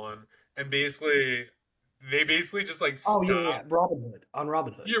another one, and basically they basically just like Oh yeah, stop. yeah, Robinhood on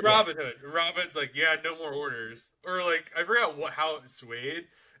Robinhood. Yeah, Yeah. Robinhood. Robin's like, yeah, no more orders, or like I forgot how it swayed,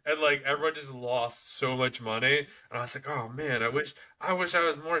 and like everyone just lost so much money, and I was like, oh man, I wish I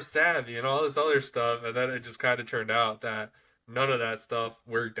was more savvy and all this other stuff, and then it just kind of turned out that none of that stuff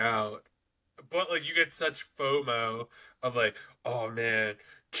worked out. But like you get such FOMO of like, oh man,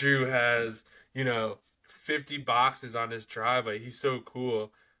 Drew has 50 boxes on his driveway. He's so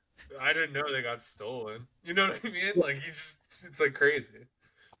cool. I didn't know they got stolen. You know what I mean? Like you just, it's like crazy.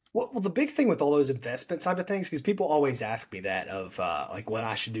 Well, the big thing with all those investment type of things, because people always ask me that of like what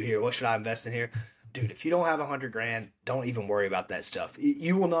I should do here, what should I invest in here, dude. If you don't have 100 grand, don't even worry about that stuff.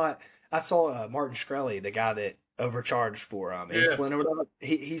 You will not. I saw Martin Shkreli, the guy that overcharged for Yeah, insulin or whatever.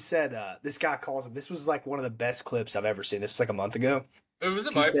 He said this guy calls him. This was like one of the best clips I've ever seen. This was like a month ago. it was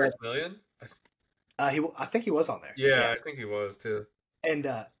it He my said first million. I think he was on there. Yeah, Yeah. I think he was too. And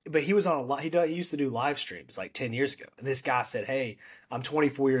but he was on a lot. He used to do live streams like 10 years ago. And this guy said, "Hey, I'm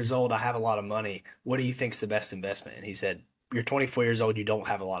 24 years old. I have a lot of money. What do you think's the best investment?" And he said, "You're 24 years old. You don't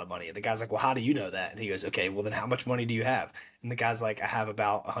have a lot of money." And the guy's like, "Well, how do you know that?" And he goes, "Okay, well then, how much money do you have?" And the guy's like, "I have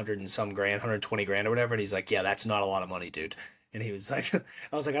about 100 and some grand, 120 grand or whatever." And he's like, "Yeah, that's not a lot of money, dude." And he was like,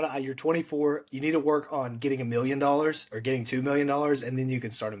 "I was like, you're 24. You need to work on getting $1 million or getting $2 million, and then you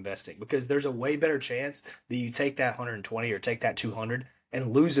can start investing because there's a way better chance that you take that 120 or take that 200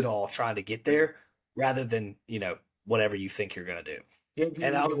 and lose it all trying to get there rather than whatever you think you're gonna do." Yeah, And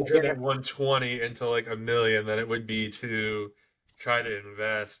because I you was can like, turn "Yeah, that 120 into like a million than it would be to try to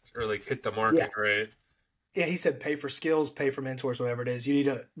invest or like hit the yeah." market, right? Yeah, he said pay for skills, pay for mentors, whatever it is. You need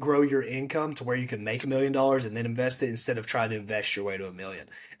to grow your income to where you can make $1 million and then invest it instead of trying to invest your way to 1 million.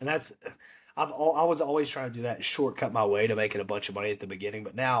 And I was always trying to do that, shortcut my way to making a bunch of money at the beginning.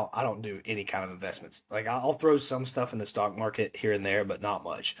 But now I don't do any kind of investments. Like I'll throw some stuff in the stock market here and there, but not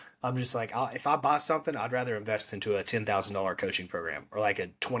much. I'm just like, if I buy something, I'd rather invest into a $10,000 coaching program or like a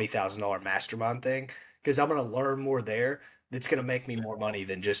 $20,000 mastermind thing because I'm going to learn more there. That's going to make me more money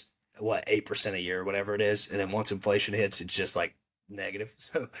than just what 8% a year or whatever it is. And then once inflation hits, it's just like negative.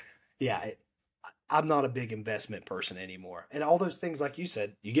 So yeah, I'm not a big investment person anymore. And all those things, like you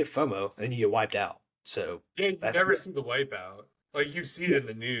said, you get FOMO and you get wiped out. So Yeah, you that's never what, see the wipeout. Like you see it yeah, in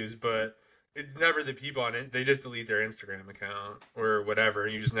the news, but it's never the people on it. They just delete their Instagram account or whatever,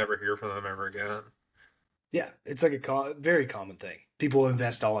 and you just never hear from them ever again. yeah, it's like a very common thing. People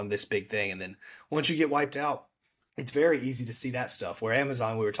invest all in this big thing. And then once you get wiped out, it's very easy to see that stuff. Where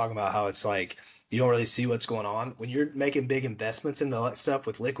Amazon, we were talking about how it's like you don't really see what's going on. When you're making big investments into that stuff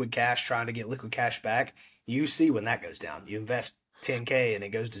with liquid cash, trying to get liquid cash back, you see when that goes down. You invest 10K and it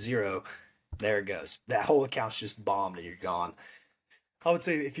goes to zero, there it goes. That whole account's just bombed and you're gone. I would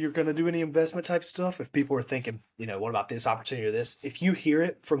say if you're going to do any investment type stuff, if people are thinking, what about this opportunity or this, if you hear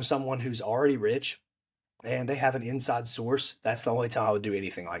it from someone who's already rich and they have an inside source, that's the only time I would do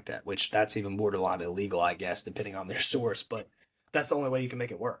anything like that, which that's even borderline illegal, I guess, depending on their source. But that's the only way you can make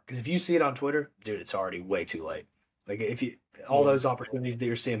it work. Because if you see it on Twitter, dude, it's already way too late. Like if you, all Yeah. those opportunities that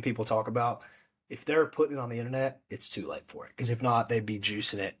you're seeing people talk about, if they're putting it on the internet, it's too late for it. Because if not, they'd be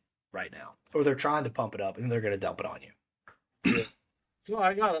juicing it right now. Or they're trying to pump it up and they're going to dump it on you. Yeah. So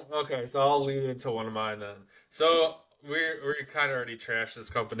I got okay. So I'll lead into one of mine then. So we kind of already trashed this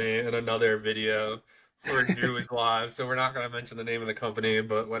company in another video where Drew was live. So we're not gonna mention the name of the company,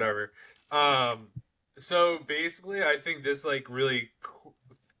 but whatever. Um, so basically, I think this like really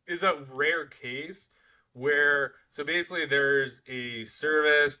is a rare case where so basically there's a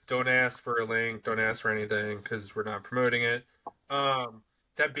service. Don't ask for a link. Don't ask for anything because we're not promoting it.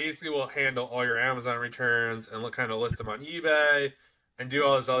 That basically will handle all your Amazon returns and kind of list them on eBay and do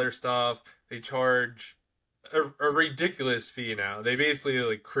all this other stuff. They charge a ridiculous fee now. They basically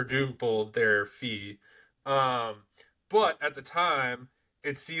like quadrupled their fee. Um, but at the time,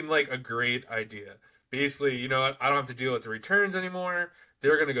 it seemed like a great idea. Basically, you know what? I don't have to deal with the returns anymore.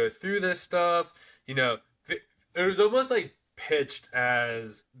 They're gonna go through this stuff. It was almost like pitched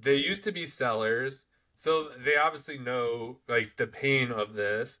as they used to be sellers, so they obviously know like the pain of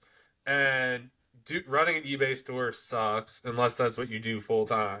this, and running an eBay store sucks unless that's what you do full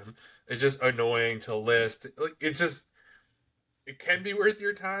time. It's just annoying to list. Like it can be worth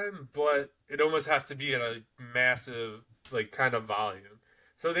your time, but it almost has to be in a massive like kind of volume.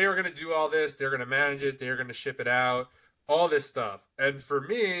 So they were going to do all this, they're going to manage it, they're going to ship it out, all this stuff. And for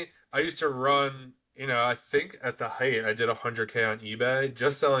me, I used to run, I think at the height I did 100K on eBay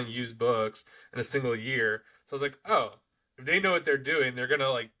just selling used books in a single year. So I was like, "Oh, if they know what they're doing, they're going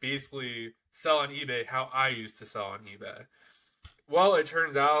to like basically sell on eBay how I used to sell on eBay." Well, it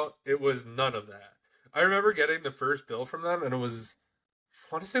turns out it was none of that. I remember getting the first bill from them, and I want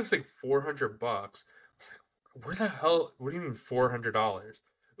to say it was like $400. I was like, where the hell? What do you mean $400?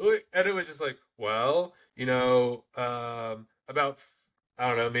 And it was just like, well, about I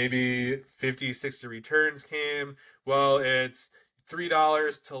don't know, maybe 50, 60 returns came. Well, it's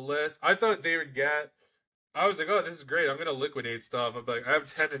 $3 to list. I thought they would get. I was like, oh, this is great. I'm gonna liquidate stuff. I'm like, I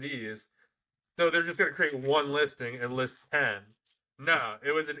have 10 of these. No, they're just gonna create one listing and list 10. No,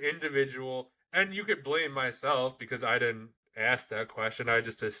 it was an individual, and you could blame myself because I didn't ask that question. I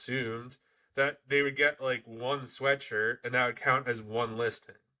just assumed that they would get like one sweatshirt and that would count as one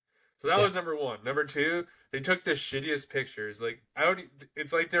listing. So that was number one. Number two, they took the shittiest pictures. Like I don't.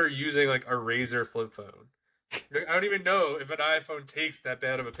 It's like they're using like a Razor flip phone. Like, I don't even know if an iPhone takes that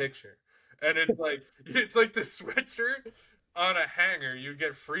bad of a picture. And it's like the sweatshirt on a hanger you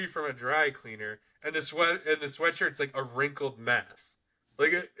get free from a dry cleaner, and the sweatshirt's like a wrinkled mess.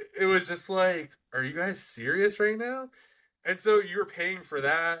 Like it was just like, are you guys serious right now? And so you were paying for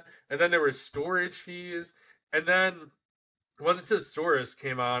that, and then there was storage fees, and then it wasn't until Soros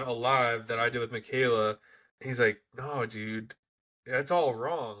came on a live that I did with Michaela, and he's like, no, dude, that's all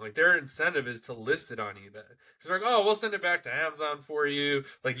wrong. Like their incentive is to list it on eBay. She's like, oh, we'll send it back to Amazon for you.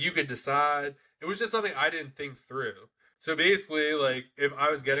 Like you could decide. It was just something I didn't think through. So basically, like if I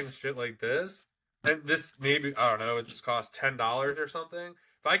was getting shit like this, and this maybe I don't know, it just costs $10 or something.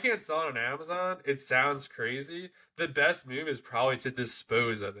 If I can't sell it on Amazon, it sounds crazy. The best move is probably to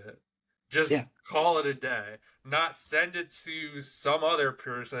dispose of it. Just call it a day. Not send it to some other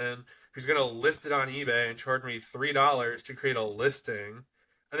person who's going to list it on eBay and charge me $3 to create a listing.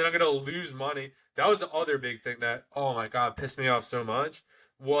 And then I'm going to lose money. That was the other big thing that, oh my God, pissed me off so much,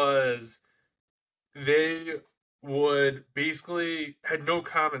 was they would basically had no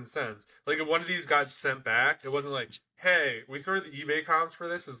common sense. Like if one of these got sent back, it wasn't like, hey, we sorted the eBay comps for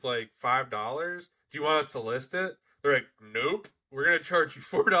this is like $5. Do you want us to list it? They're like, nope. We're gonna charge you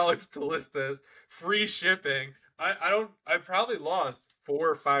 $4 to list this, free shipping. I probably lost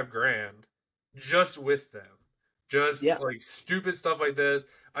 4 or 5 grand just with them. Just like stupid stuff like this.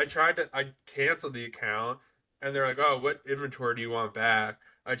 I canceled the account, and they're like, oh, what inventory do you want back?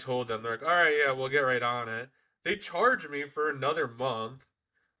 I told them. They're like, all right, yeah, we'll get right on it. They charged me for another month.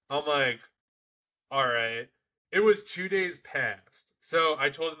 I'm like, all right. It was 2 days past. So I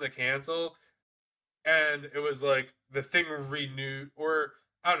told them to cancel, and it was like the thing renewed, or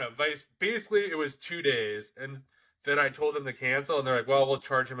I don't know, basically it was 2 days, and then I told them to cancel, and they're like, well, we'll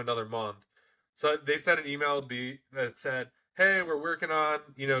charge him another month. So they sent an email that said, hey, we're working on,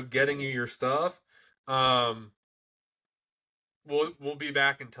 getting you your stuff. We'll be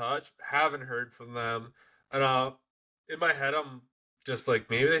back in touch. Haven't heard from them. And in my head I'm just like,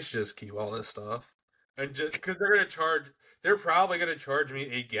 maybe they should just keep all this stuff. And just because they're probably gonna charge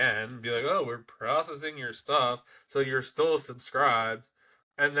me again, be like, oh, we're processing your stuff, so you're still subscribed.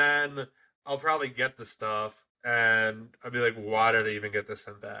 And then I'll probably get the stuff and I'll be like, why did I even get this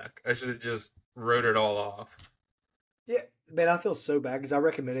sent back? I should have just wrote it all off. Yeah, man, I feel so bad because I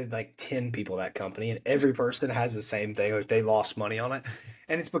recommended like 10 people that company, and every person has the same thing. Like they lost money on it.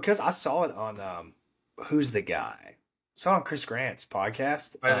 And it's because I saw it on who's the guy? Saw it on Chris Grant's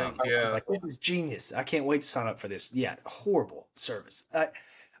podcast. I think, yeah. Like, this is genius. I can't wait to sign up for this. Yeah, horrible service.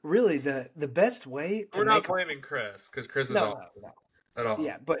 Really, the best way to We're not blaming Chris, because Chris is no. At all.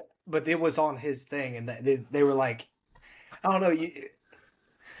 Yeah, but it was on his thing, and they were like, I don't know,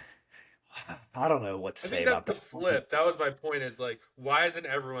 I don't know what to say about the flip. That was my point. Is like, why isn't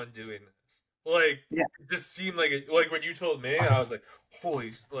everyone doing this? Like, it just seemed like it. Like when you told me, I was like,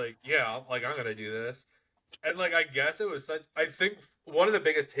 holy, like, yeah, like I'm gonna do this. And like, I guess it was such. I think one of the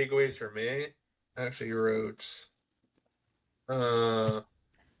biggest takeaways for me, actually wrote,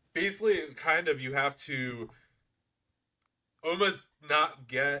 basically, kind of, you have to almost not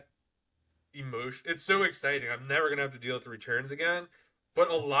get emotion. It's so exciting. I'm never gonna have to deal with the returns again. But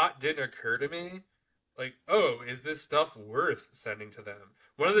a lot didn't occur to me. Like, oh, is this stuff worth sending to them?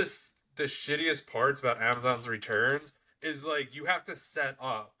 One of the shittiest parts about Amazon's returns is like you have to set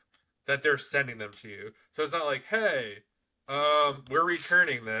up that they're sending them to you. So it's not like, hey, we're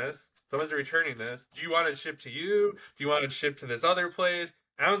returning this. Someone's returning this. Do you want it shipped to you? Do you want it shipped to this other place?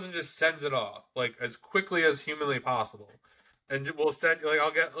 Amazon just sends it off like as quickly as humanly possible, and we'll send like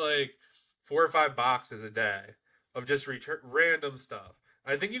I'll get like 4 or 5 boxes a day of just random stuff.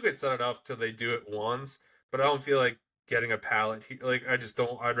 I think you could set it up till they do it once, but I don't feel like getting a pallet. Like I just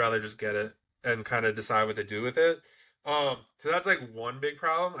don't. I'd rather just get it and kind of decide what to do with it. So that's like one big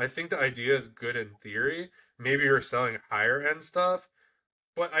problem. I think the idea is good in theory. Maybe you're selling higher end stuff,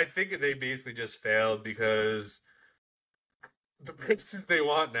 but I think they basically just failed because the prices they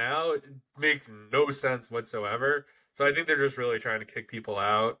want now make no sense whatsoever. So I think they're just really trying to kick people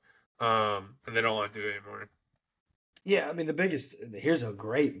out, and they don't want to do it anymore. Yeah, I mean, here's a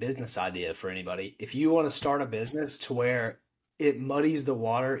great business idea for anybody. If you want to start a business to where it muddies the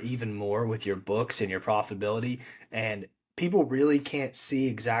water even more with your books and your profitability, and people really can't see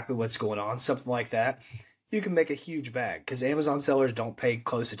exactly what's going on, something like that, you can make a huge bag because Amazon sellers don't pay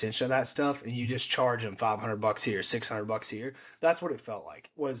close attention to that stuff, and you just charge them $500 here, $600 here. That's what it felt like.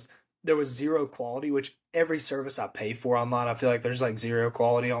 Was there was zero quality, which every service I pay for online, I feel like there's like zero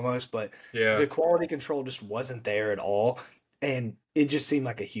quality almost, but Yeah. the quality control just wasn't there at all, and it just seemed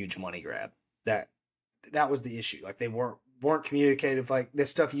like a huge money grab. That that was the issue. Like they weren't communicative. Like this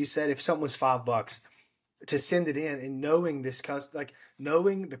stuff you said, if something was $5 to send it in, and knowing like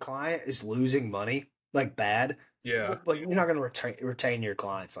knowing the client is losing money, like bad. Yeah. Like you're not going to retain your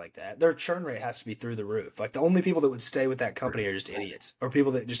clients like that. Their churn rate has to be through the roof. Like the only people that would stay with that company are just idiots or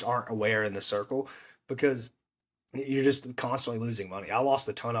people that just aren't aware in the circle because you're just constantly losing money. I lost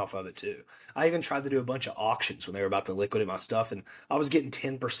a ton off of it too. I even tried to do a bunch of auctions when they were about to liquidate my stuff, and I was getting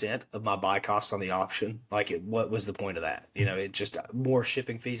 10% of my buy costs on the auction. What was the point of that? It just more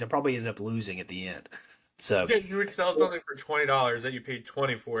shipping fees. I probably ended up losing at the end. So, Yeah, you would sell something for $20 that you paid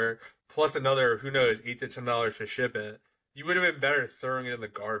 20 for, plus another, who knows, $8 to $10 to ship it. You would have been better throwing it in the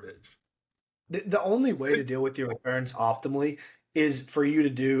garbage. the only way to deal with your returns optimally is for you to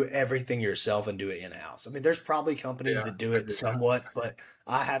do everything yourself and do it in house. I mean, there's probably companies Yeah, that do I it agree. somewhat, but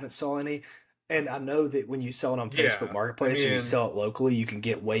I haven't saw any. And I know that when you sell it on Facebook Yeah, I Marketplace or you mean, sell it locally, you can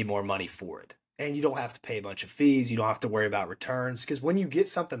get way more money for it. And you don't have to pay a bunch of fees. You don't have to worry about returns. Because when you get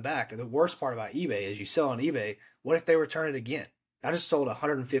something back, the worst part about eBay is you sell on eBay, what if they return it again? I just sold a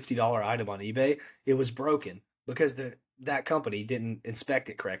 $150 item on eBay. It was broken because that company didn't inspect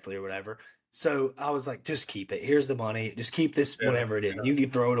it correctly or whatever. So I was like, just keep it. Here's the money. Just keep this, yeah. whatever it is. You can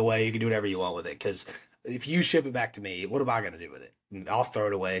throw it away. You can do whatever you want with it. Because if you ship it back to me, what am I going to do with it? I'll throw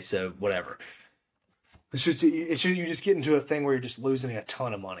it away. So whatever. You just get into a thing where you're just losing a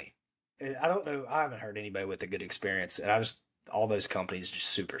ton of money. And I don't know. I haven't heard anybody with a good experience, and all those companies just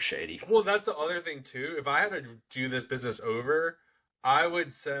super shady. Well, that's the other thing too. If I had to do this business over, I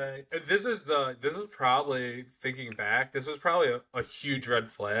would say and this is probably thinking back, this was probably a huge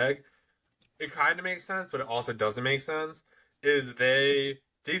red flag. It kind of makes sense, but it also doesn't make sense. Is they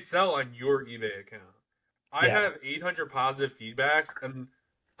sell on your eBay account. I Yeah, have 800 positive feedbacks, and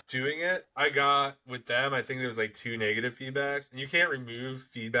doing it, I got with them. I think there was like two negative feedbacks, and you can't remove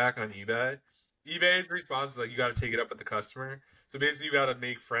feedback on eBay. eBay's response is like you got to take it up with the customer. So basically, you got to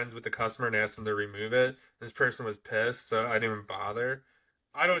make friends with the customer and ask them to remove it. This person was pissed, so I didn't even bother.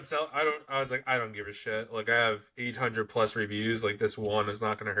 I don't sell. I don't. I was like, I don't give a shit. Like I have 800 plus reviews. Like this one is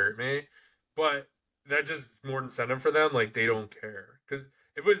not going to hurt me, but that just more incentive for them. Like they don't care because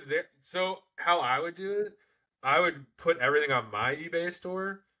if it was there. So how I would do it, I would put everything on my eBay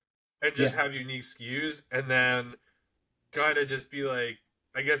store and just yeah, have unique SKUs, and then kind of just be like,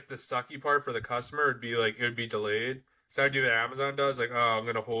 I guess the sucky part for the customer would be like it would be delayed. So I do what Amazon does, like, oh, I'm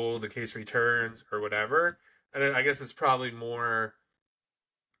gonna hold the case returns or whatever, and then I guess it's probably more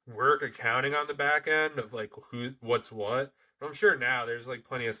work accounting on the back end of like what's what. But I'm sure now there's like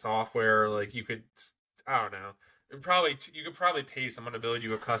plenty of software like you could, I don't know, you could probably pay someone to build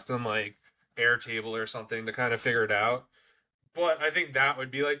you a custom like Airtable or something to kind of figure it out. But I think that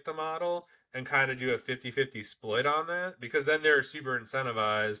would be like the model and kind of do a 50-50 split on that because then they're super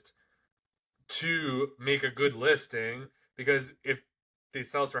incentivized to make a good listing because if they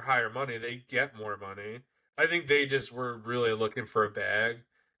sell for higher money, they get more money. I think they just were really looking for a bag.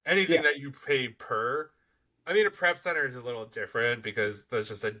 Anything yeah, that you pay per. I mean, a prep center is a little different because that's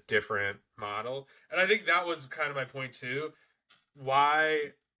just a different model. And I think that was kind of my point too.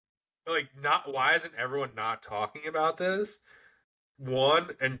 Why, like, not, why isn't everyone not talking about this?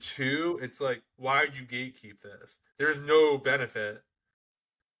 One and two, it's like, why would you gatekeep this? There's no benefit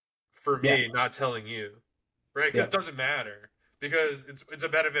for yeah, me not telling you, right? Because yeah. it doesn't matter. Because it's a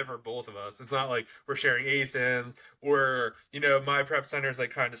benefit for both of us. It's not like we're sharing ASINs or my prep center is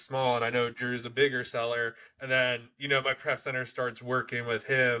like kind of small and I know Drew's a bigger seller and then my prep center starts working with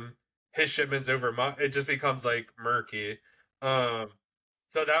him, his shipments over my it just becomes like murky. Um,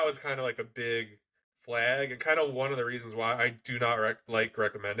 so that was kind of like a big flag and kind of one of the reasons why I do not like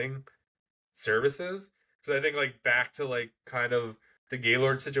recommending services because I think like back to like kind of the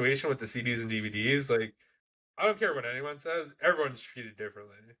Gaylord situation with the CDs and DVDs, like I don't care what anyone says, everyone's treated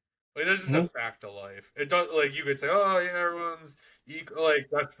differently. Like there's just a Mhm. fact of life. It does like you could say, oh yeah, everyone's equal. Like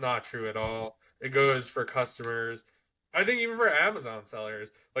that's not true at all. It goes for customers. I think even for Amazon sellers,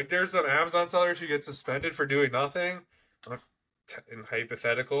 like there's some Amazon sellers who get suspended for doing nothing, in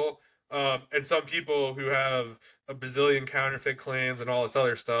hypothetical, and some people who have a bazillion counterfeit claims and all this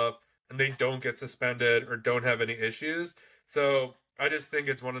other stuff, and they don't get suspended or don't have any issues. So I just think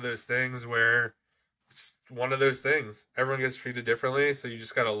it's one of those things where it's just one of those things. Everyone gets treated differently, so you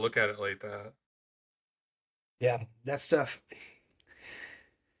just got to look at it like that. Yeah, that stuff.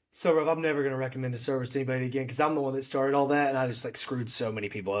 So, Rob, I'm never going to recommend a service to anybody again because I'm the one that started all that, and I just like screwed so many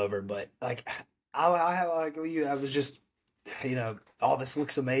people over. But like, I like you. I was just, oh, this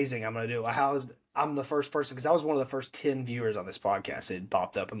looks amazing. I'm going to do it. I'm the first person because I was one of the first 10 viewers on this podcast. It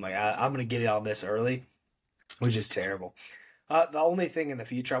popped up. I'm like, I'm going to get it on this early, which is terrible. The only thing in the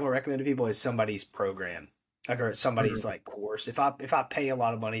future I'm going to recommend to people is somebody's program. Like, or somebody's like course. If I pay a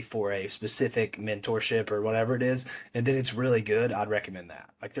lot of money for a specific mentorship or whatever it is, and then it's really good, I'd recommend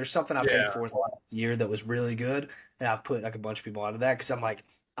that. Like, there's something I paid for the last year that was really good, and I've put like a bunch of people onto that because I'm like,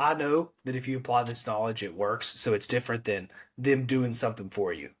 I know that if you apply this knowledge, it works. So it's different than them doing something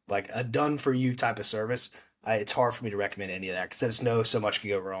for you, like a done for you type of service. It's hard for me to recommend any of that because I just know so much can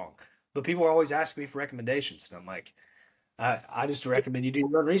go wrong. But people are always asking me for recommendations, and I'm like, I just recommend you do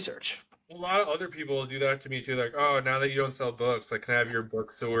your own research. A lot of other people do that to me too. Like, oh, now that you don't sell books, like, can I have your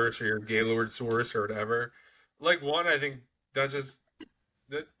book source or your Gaylord source or whatever? Like, one, I think that's just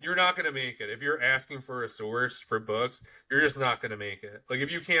that you're not gonna make it if you're asking for a source for books. You're just not gonna make it. Like,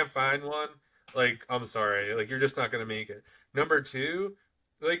 if you can't find one, like, I'm sorry, like, you're just not gonna make it. Number two,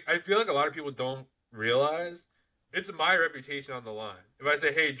 like, I feel like a lot of people don't realize it's my reputation on the line. If I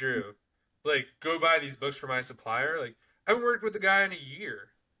say, hey, Drew, like, go buy these books for my supplier, like, I haven't worked with the guy in a year.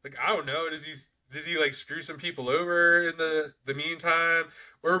 Like, I don't know. Did he like screw some people over in the meantime?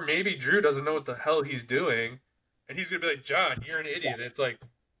 Or maybe Drew doesn't know what the hell he's doing, and he's gonna be like, John, you're an idiot. It's like,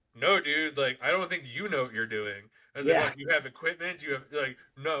 no, dude. Like, I don't think you know what you're doing. As in, like, you have equipment. You have like,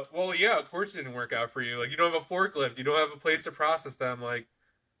 no. Well, yeah, of course it didn't work out for you. Like, you don't have a forklift. You don't have a place to process them. Like,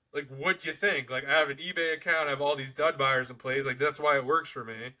 what do you think? Like, I have an eBay account. I have all these dud buyers in place. Like, that's why it works for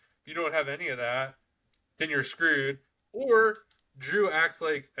me. If you don't have any of that, then you're screwed. Or Drew acts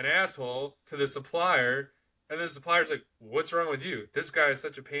like an asshole to the supplier, and the supplier's like, "What's wrong with you? This guy is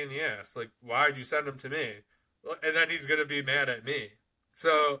such a pain in the ass. Like, why'd you send him to me?" And then he's gonna be mad at me.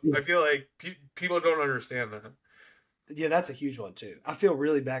 So I feel like people don't understand that. Yeah, that's a huge one too. I feel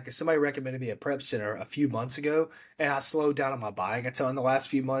really bad because somebody recommended me a prep center a few months ago, and I slowed down on my buying a ton in the last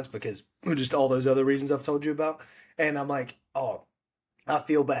few months because just all those other reasons I've told you about. And I'm like, oh, I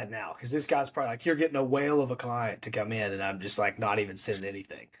feel bad now because this guy's probably like, you're getting a whale of a client to come in, and I'm just like not even sending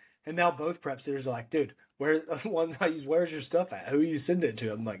anything. And now both prep centers are like, dude, where the ones I use, where's your stuff at? Who are you sending it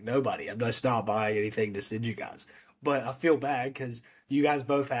to? I'm like, nobody. I'm just not buying anything to send you guys. But I feel bad because you guys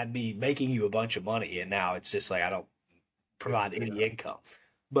both had me making you a bunch of money, and now it's just like I don't provide any income.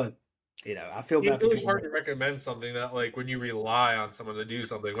 But I feel bad It's for really people. hard to recommend something that, like, when you rely on someone to do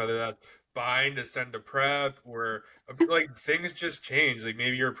something, whether that's buying to send to prep or like things just change. Like,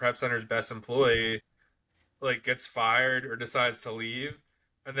 maybe your prep center's best employee like gets fired or decides to leave,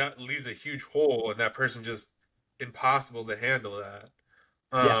 and that leaves a huge hole, and that person just impossible to handle that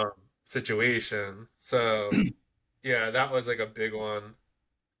Yeah. situation. So yeah, that was like a big one.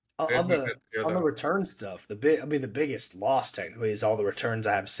 On And we the could hear on the that. return stuff, the biggest loss technically is all the returns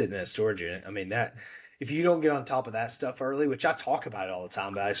I have sitting in a storage unit. I mean that if you don't get on top of that stuff early, which I talk about it all the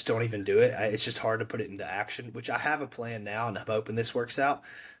time, but I just don't even do it. It's just hard to put it into action. Which I have a plan now, and I'm hoping this works out.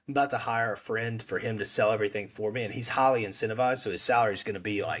 I'm about to hire a friend for him to sell everything for me, and he's highly incentivized, so his salary is going to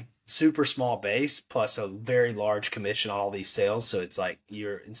be like super small base plus a very large commission on all these sales. So it's like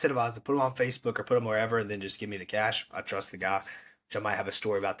you're incentivized to put them on Facebook or put them wherever, and then just give me the cash. I trust the guy. Which I might have a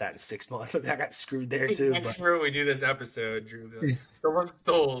story about that in 6 months. Maybe I got screwed there too. Next But year when we do this episode, Drew, someone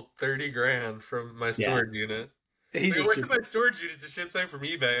stole 30 grand from my yeah, storage unit. he's They a went to super. my storage unit to ship something from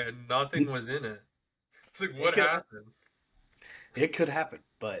eBay, and nothing was in it. It's like, It what could happened? it could happen,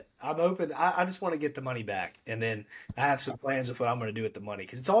 but I'm open. I just want to get the money back, and then I have some plans with what I'm going to do with the money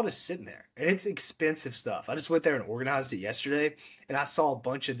because it's all just sitting there, and it's expensive stuff. I just went there and organized it yesterday, and I saw a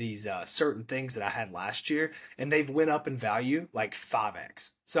bunch of these certain things that I had last year, and they've went up in value like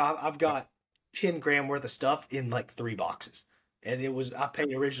 5x. So I've got 10 grand worth of stuff in like 3 boxes. And I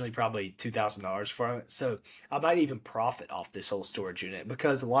paid originally probably $2,000 for it. So I might even profit off this whole storage unit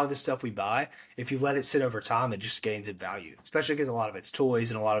because a lot of the stuff we buy, if you let it sit over time, it just gains in value, especially because a lot of it's toys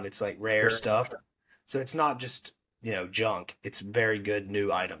and a lot of it's like rare Sure. stuff. So it's not just, junk. It's very good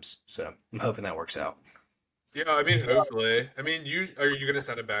new items. So I'm hoping that works out. Yeah, I mean, hopefully. I mean, are you gonna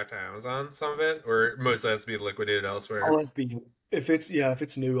send it back to Amazon, some of it, or mostly has to be liquidated elsewhere? I'll FB if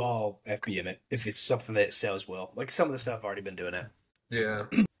it's new, I'll FBM it. If it's something that sells well, like some of the stuff I've already been doing it. Yeah.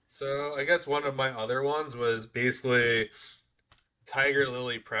 So I guess one of my other ones was basically Tiger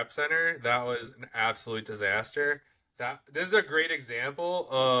Lily Prep Center. That was an absolute disaster. This is a great example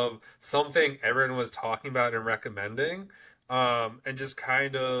of something everyone was talking about and recommending, and just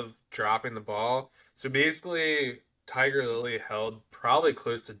kind of dropping the ball. So basically, Tiger Lily held probably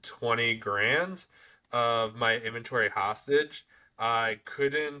close to 20 grand of my inventory hostage. I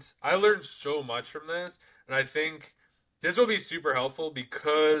learned so much from this, and I think this will be super helpful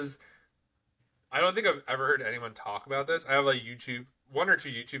because I don't think I've ever heard anyone talk about this. I have like one or two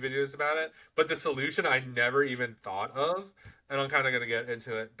YouTube videos about it, but the solution I never even thought of, and I'm kind of going to get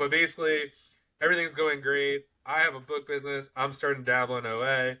into it. But basically, everything's going great. I have a book business. I'm starting to dabble in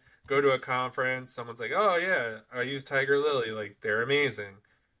OA. Go to a conference. Someone's like, "Oh yeah, I use Tiger Lily. Like they're amazing."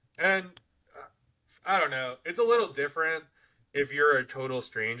 And I don't know. It's a little different if you're a total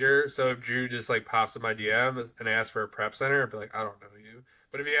stranger. So if Drew just like pops in my DM and asks for a prep center, I'd be like, I don't know you.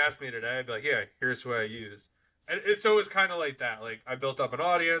 But if he asked me today, I'd be like, yeah, here's who I use. And so it was kind of like that. Like I built up an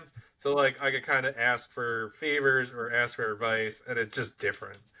audience, so like I could kind of ask for favors or ask for advice, and it's just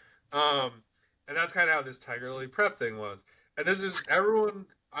different. Um, and that's kind of how this Tiger Lily prep thing was. And this is everyone.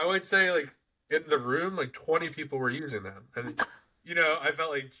 I would say like in the room, like 20 people were using them, and I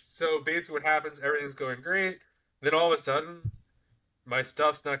felt like so basically what happens, everything's going great. Then all of a sudden, my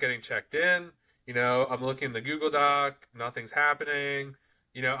stuff's not getting checked in. I'm looking in the Google Doc, nothing's happening.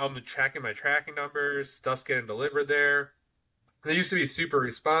 I'm checking my tracking numbers, stuff's getting delivered there. They used to be super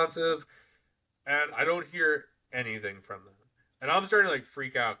responsive, and I don't hear anything from them. And I'm starting to like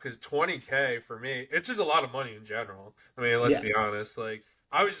freak out because 20K for me, it's just a lot of money in general. I mean, let's be honest. Like,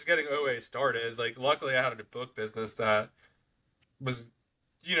 I was just getting OA started. Like, luckily, I had a book business that was,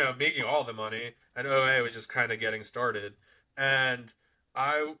 making all the money, and OA was just kind of getting started. And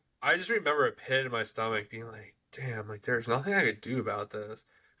I just remember a pit in my stomach being like, damn, like there's nothing I could do about this.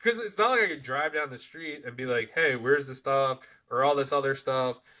 Because it's not like I could drive down the street and be like, hey, where's the stuff or all this other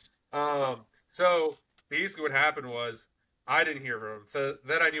stuff. So basically what happened was I didn't hear from him. So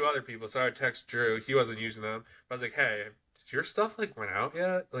then I knew other people, so I would text Drew. He wasn't using them. I was like, hey, does your stuff like went out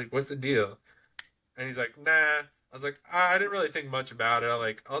yet? Like, what's the deal? And he's like, nah. I was like, I didn't really think much about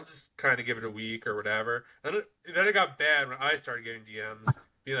it. I'll just kind of give it a week or whatever. And then it got bad when I started getting DMs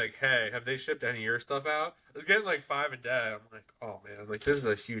being like, hey, have they shipped any of your stuff out? I was getting like 5 a day. I'm like, oh man, like this is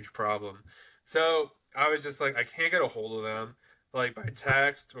a huge problem. So I was just like, I can't get a hold of them, like by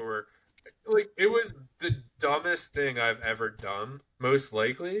text or like it was the dumbest thing I've ever done, most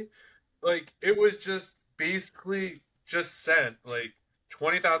likely. Like it was just basically just sent like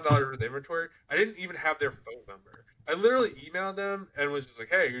 $20,000 worth of inventory. I didn't even have their phone number. I literally emailed them and was just like,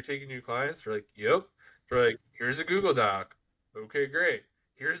 "Hey, you're taking new clients?" They're like, "Yep." They're like, "Here's a Google Doc." Okay, great.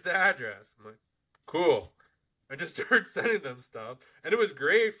 Here's the address. I'm like, "Cool." I just started sending them stuff, and it was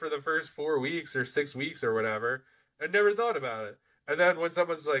great for the first 4 weeks or 6 weeks or whatever. I never thought about it. And then when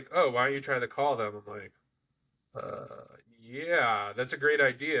someone's like, "Oh, why don't you try to call them?" I'm like, yeah, that's a great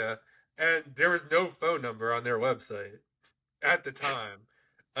idea." And there was no phone number on their website at the time.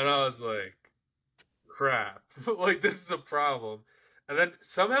 And I was like, crap. Like, this is a problem. And then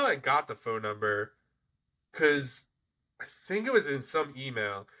somehow I got the phone number because I think it was in some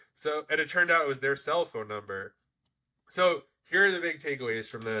email. So, and it turned out it was their cell phone number. So, here are the big takeaways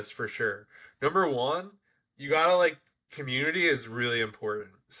from this for sure. Number one, you gotta like, community is really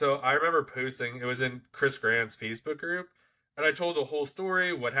important. So, I remember posting, it was in Chris Grant's Facebook group, and I told the whole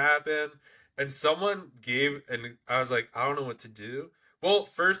story, what happened, and someone gave, and I was like, I don't know what to do. Well,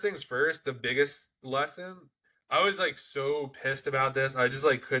 first things first, the biggest lesson, I was like so pissed about this. I just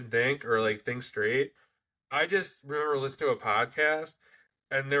like couldn't think or like think straight. I just remember listening to a podcast,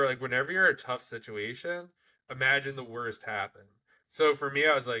 and they were like, whenever you're in a tough situation, imagine the worst happen. So for me,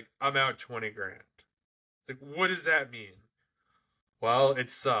 I was like, I'm out 20 grand. It's like, what does that mean? Well, it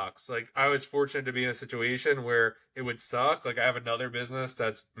sucks. Like, I was fortunate to be in a situation where it would suck. Like, I have another business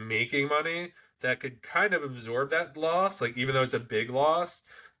that's making money that could kind of absorb that loss. Like, even though it's a big loss,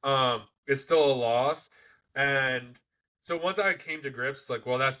 it's still a loss. And so once I came to grips, like,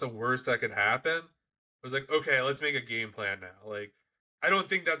 well, that's the worst that could happen. I was like, okay, let's make a game plan now. Like, I don't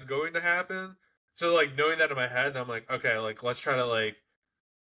think that's going to happen. So, like, knowing that in my head, I'm like, okay, like, let's try to, like,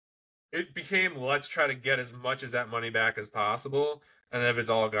 it became let's try to get as much as that money back as possible. And if it's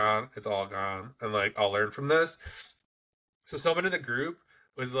all gone, it's all gone. And like I'll learn from this. So someone in the group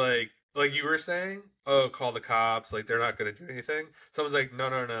was like you were saying, oh, call the cops, like they're not gonna do anything. Someone's like, no,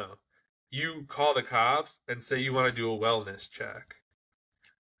 no, no. You call the cops and say you want to do a wellness check.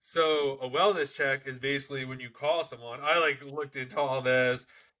 So a wellness check is basically when you call someone. I like looked into all this.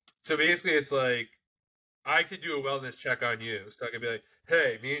 So basically it's like I could do a wellness check on you. So I could be like,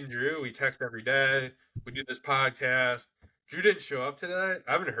 hey, me and Drew, we text every day. We do this podcast. Drew didn't show up today.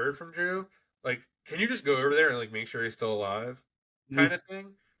 I haven't heard from Drew, Like, can you just go over there and like make sure he's still alive, kind of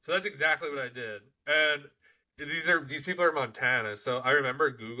thing. So that's exactly what I did. And these people are Montana, so I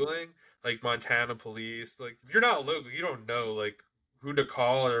remember Googling like Montana police. Like, if you're not local, you don't know like who to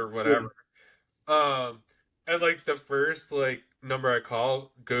call or Yeah. whatever. And like the first like number I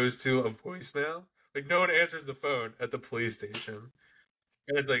call goes to a voicemail. Like no one answers the phone at the police station,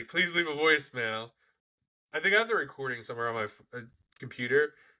 and it's like, please leave a voicemail. I think I have the recording somewhere on my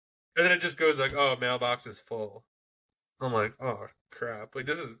computer, and then it just goes like, oh, mailbox is full. I'm like, oh crap! Like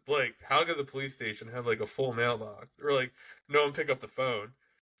this is like, how could the police station have like a full mailbox or like no one pick up the phone?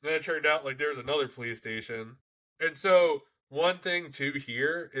 And then it turned out like there's another police station, and so one thing too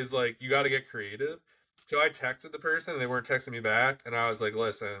here is like you got to get creative. So I texted the person and they weren't texting me back, and I was like,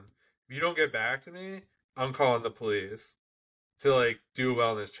 listen, if you don't get back to me, I'm calling the police to like do a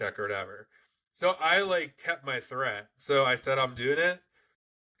wellness check or whatever. So I like kept my threat. So I said I'm doing it,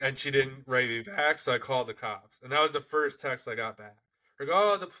 and she didn't write me back, so I called the cops. And that was the first text I got back. Like,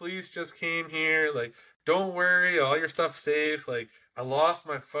 oh, the police just came here. Like, don't worry, all your stuff's safe. Like, I lost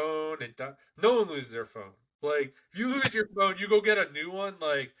my phone. No one loses their phone. Like, if you lose your phone, you go get a new one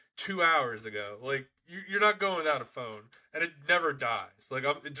like 2 hours ago. Like, you're not going without a phone, and it never dies. Like,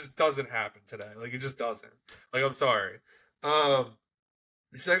 it just doesn't happen today. Like, it just doesn't. Like, I'm sorry. Um,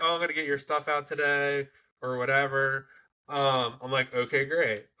 she's like, oh, I'm gonna get your stuff out today or whatever. I'm like, okay,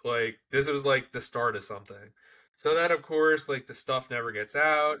 great. Like, this was like the start of something. So then, of course, like the stuff never gets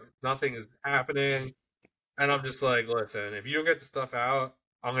out, nothing is happening, and I'm just like, listen, if you don't get the stuff out,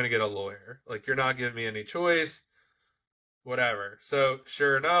 I'm gonna get a lawyer. Like, you're not giving me any choice, whatever. So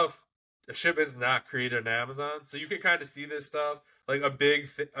sure enough, a shipment is not created on Amazon, so you can kind of see this stuff. Like a big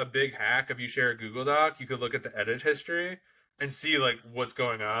hack. If you share a Google Doc, you could look at the edit history and see like what's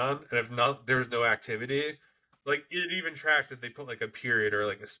going on, and if not, there's no activity. Like it even tracks if they put like a period or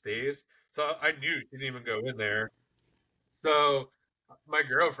like a space. So I knew she didn't even go in there. So my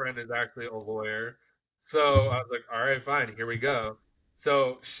girlfriend is actually a lawyer. So I was like, all right, fine, here we go.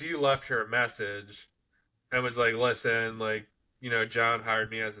 So she left her a message and was like, listen, like, John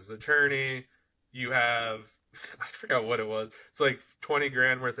hired me as his attorney. You have, I forgot what it was. It's like 20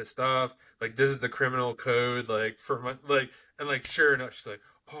 grand worth of stuff. Like, this is the criminal code, like, for my, like, and like, sure enough, she's like,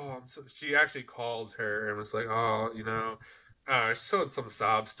 oh, she actually called her and was like, oh, so some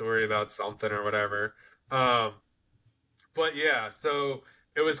sob story about something or whatever. Um, but yeah, so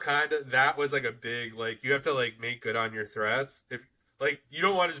it was kind of, that was like a big, like, you have to like make good on your threats. If, like, you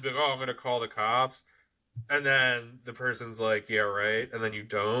don't want to just be like, oh, I'm going to call the cops and then the person's like, yeah, right, and then you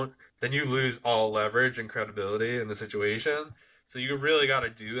don't, then you lose all leverage and credibility in the situation. So you really got to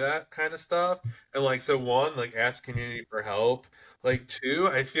do that kind of stuff. And like, so one, like ask community for help. Like two,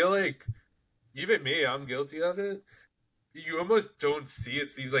 I feel like even me, I'm guilty of it. You almost don't see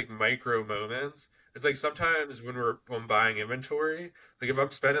it's these like micro moments. It's like sometimes when buying inventory, like if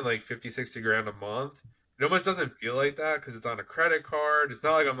I'm spending like 50, 60 grand a month, it almost doesn't feel like that because it's on a credit card. It's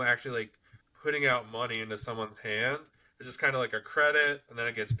not like I'm actually like putting out money into someone's hand. It's just kind of like a credit and then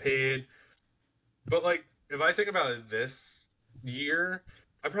it gets paid. But like if I think about it this year,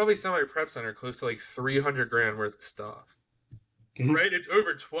 I probably sell my prep center close to like 300 grand worth of stuff. Right? It's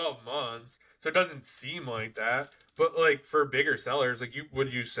over 12 months, so it doesn't seem like that. But like for bigger sellers, like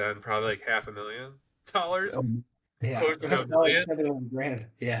you send probably like $500,000, Yeah, close to a like million. 700 grand.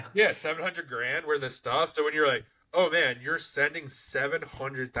 Yeah, Yeah, 700 grand worth of stuff. So when you're like, oh man, you're sending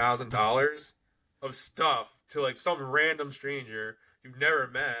 $700,000 of stuff to like some random stranger you've never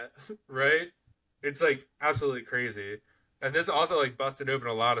met, right? It's like absolutely crazy. And this also like busted open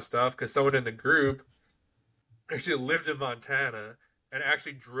a lot of stuff because someone in the group actually lived in Montana and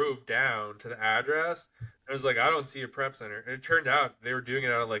actually drove down to the address and was like, I don't see a prep center. And it turned out they were doing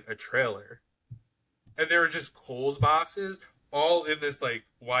it out of like a trailer. And there were just Kohl's boxes all in this like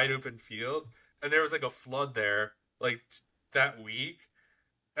wide open field. And there was like a flood there like that week.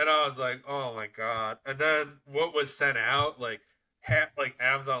 And I was like, oh my God. And then what was sent out, like like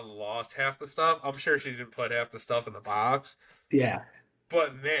Amazon lost half the stuff. I'm sure she didn't put half the stuff in the box. yeah.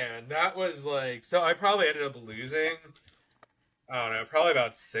 But man, that was like, so I probably ended up losing, I don't know, probably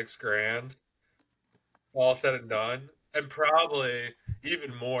about 6 grand, all said and done. And probably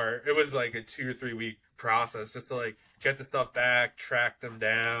even more. It was like a 2 or 3 week process just to like get the stuff back, track them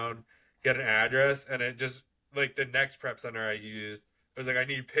down, get an address. And it just, like the next prep center I used, it was like, I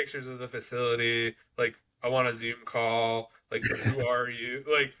need pictures of the facility. Like, I want a Zoom call. Like, who are you?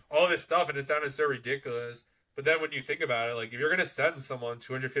 Like, all this stuff. And it sounded so ridiculous. But then when you think about it, like if you're gonna send someone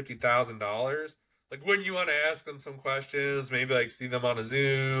 $250,000, like wouldn't you want to ask them some questions, maybe like see them on a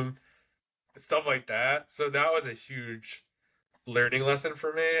Zoom, stuff like that. So that was a huge learning lesson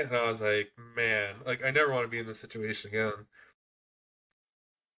for me, and I was like, man, like I never want to be in this situation again.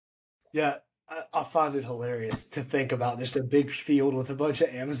 Yeah, I find it hilarious to think about just a big field with a bunch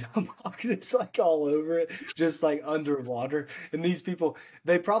of Amazon boxes like all over it, just like underwater. And these people,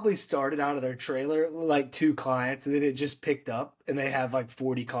 they probably started out of their trailer like two clients, and then it just picked up, and they have like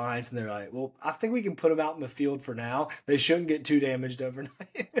 40 clients, and they're like, "Well, I think we can put them out in the field for now. They shouldn't get too damaged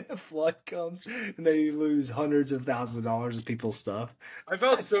overnight." A flood comes, and they lose hundreds of thousands of dollars of people's stuff. I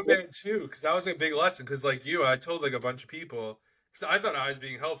felt That's so bad too because that was a big lesson. Because like you, I told like a bunch of people because I thought I was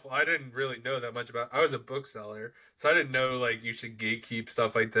being helpful. I didn't really know that much about. I was a bookseller, so I didn't know like you should gatekeep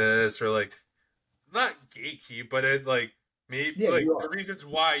stuff like this or like not gatekeep, but it like maybe yeah, like you the are. reasons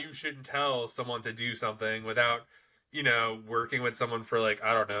why you shouldn't tell someone to do something without working with someone for like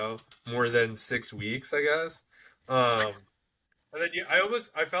I don't know more than 6 weeks, I guess. Um, and then yeah,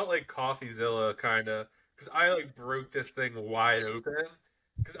 I felt like CoffeeZilla kind of because I like broke this thing wide open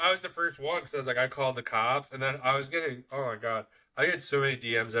because I was the first one because I was like I called the cops and then I was getting oh my god I get so many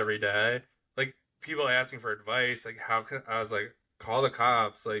DMs every day like people asking for advice like how can I was like call the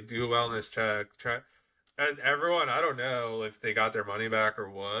cops like do a wellness check try and everyone I don't know if they got their money back or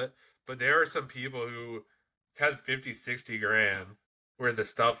what but there are some people who had 50, 60 grand worth of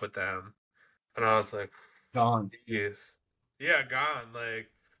stuff with them and I was like Gone. jeez. Yeah, gone. Like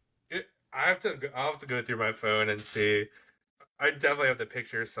I'll have to go through my phone and see. I definitely have the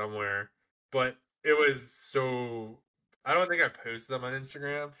pictures somewhere, but it was so. I don't think I posted them on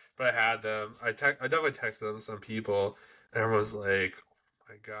Instagram, but I had them. I definitely texted them to some people, and everyone was like, "Oh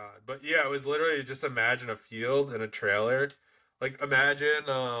my god!" But yeah, it was literally just imagine a field and a trailer. Like imagine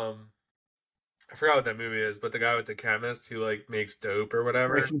I forgot what that movie is, but the guy with the chemist who like makes dope or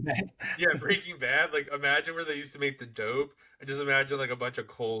whatever. Breaking Bad. Yeah, Breaking Bad. Like, imagine where they used to make the dope, and just imagine like a bunch of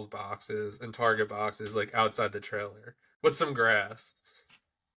Kohl's boxes and Target boxes like outside the trailer with some grass.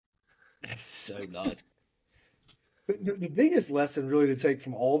 That's so nuts. But the biggest lesson really to take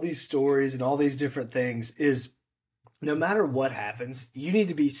from all these stories and all these different things is no matter what happens, you need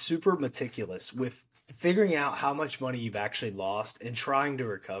to be super meticulous with figuring out how much money you've actually lost and trying to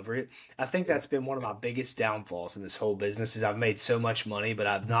recover it. I think that's been one of my biggest downfalls in this whole business is I've made so much money, but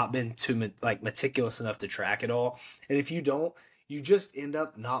I've not been too like meticulous enough to track it all. And if you don't, you just end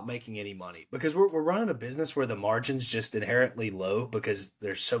up not making any money because we're running a business where the margin's just inherently low because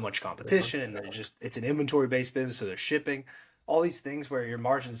there's so much competition and there's just it's an inventory based business, so there's shipping, all these things where your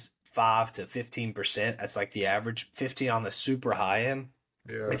margin's 5 to 15%. That's like the average, 15 on the super high end.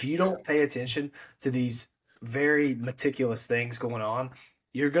 Yeah, If you don't pay attention to these very meticulous things going on,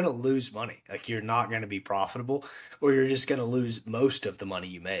 you're going to lose money. Like you're not going to be profitable, or you're just going to lose most of the money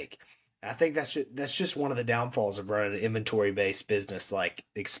you make. I think that's just one of the downfalls of running an inventory based business, like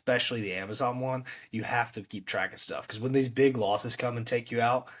especially the Amazon one. You have to keep track of stuff because when these big losses come and take you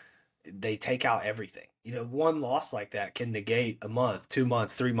out, they take out everything. You know, one loss like that can negate a month, 2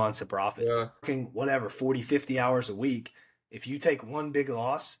 months, 3 months of profit. yeah, Working whatever, 40, 50 hours a week. If you take one big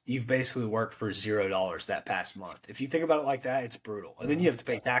loss, you've basically worked for $0 that past month. If you think about it like that, it's brutal. And then you have to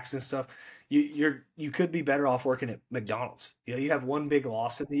pay taxes and stuff. You could be better off working at McDonald's. You know, you have one big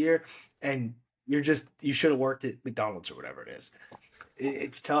loss in the year and you should have worked at McDonald's or whatever it is.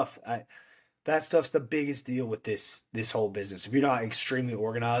 It's tough. That stuff's the biggest deal with this whole business. If you're not extremely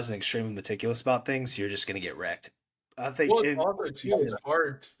organized and extremely meticulous about things, you're just gonna get wrecked. I think well, it's in also too. It's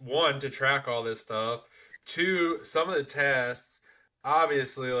hard one to track all this stuff. Two, some of the tests,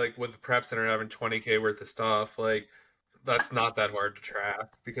 obviously, like with the prep center having 20K worth of stuff, like that's not that hard to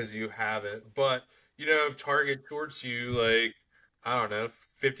track because you have it. But if Target shorts you like I don't know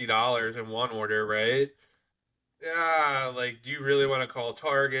 $50 in one order, right? Yeah, like, do you really want to call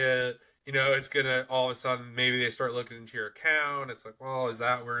Target? It's gonna all of a sudden maybe they start looking into your account. It's like, well, is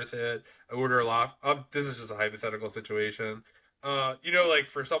that worth it? I order a lot. This is just a hypothetical situation. Like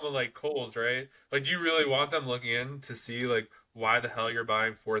for someone like Kohl's, right? Like, do you really want them looking in to see like why the hell you're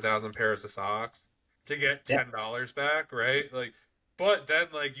buying 4,000 pairs of socks to get yeah, $10 back, right? Like, but then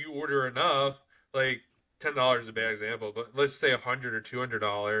like you order enough, like $10 is a bad example, but let's say 100 or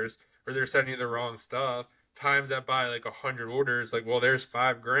 $200, or they're sending you the wrong stuff times that by like 100 orders, like, well, there's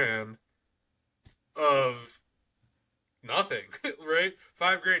 5 grand of nothing, right?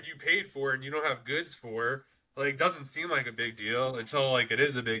 5 grand you paid for and you don't have goods for, like, doesn't seem like a big deal until like it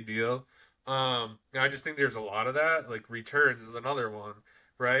is a big deal. And I just think there's a lot of that. Like returns is another one,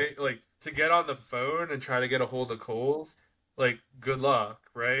 right? Like to get on the phone and try to get a hold of Kohl's, like good luck,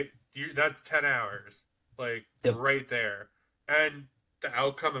 right? That's 10 hours, like yep. right there, and the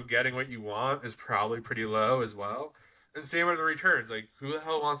outcome of getting what you want is probably pretty low as well. And same with the returns. Like, who the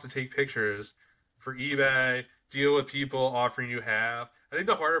hell wants to take pictures for eBay deal with people offering you half. I think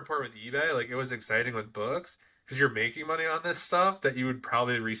the harder part with eBay, like it was exciting with books because you're making money on this stuff that you would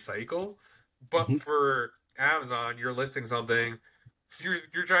probably recycle. But Mhm. for Amazon, you're listing something,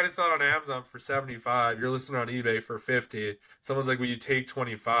 you're trying to sell it on Amazon for 75, you're listing on eBay for 50. Someone's like, "Will you take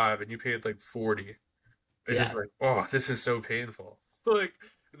 25?" and you paid like 40. It's just Yeah. like, oh, this is so painful. Like,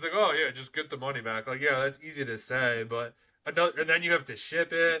 it's like, oh yeah, just get the money back. Like, yeah, that's easy to say, but another, and then you have to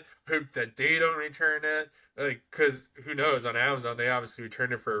ship it, hope that they don't return it. Like, because who knows? On Amazon, they obviously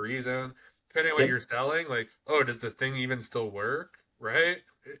return it for a reason. Depending on what Yep. you're selling, like, oh, does the thing even still work? Right?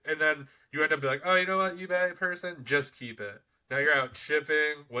 And then you end up being like, oh, you know what, eBay person, just keep it. Now you're out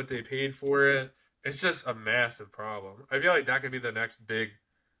shipping what they paid for it. It's just a massive problem. I feel like that could be the next big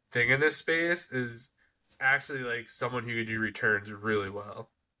thing in this space is actually like someone who could do returns really well.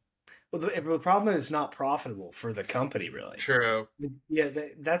 Well, the problem is not profitable for the company, really. True. Yeah,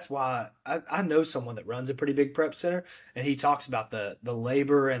 that's why I know someone that runs a pretty big prep center, and he talks about the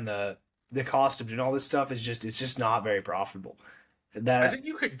labor and the cost of doing all this stuff is just it's just not very profitable. I That think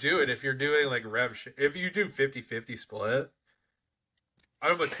you could do it if you're doing like if you do 50-50 split. I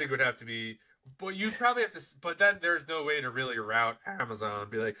almost think it would have to be, but you probably have to, but then there's no way to really route Amazon,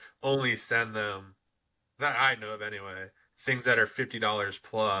 be like, only send them, that I know of anyway, things that are $50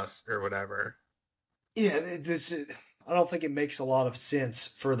 plus or whatever. yeah, I don't think it makes a lot of sense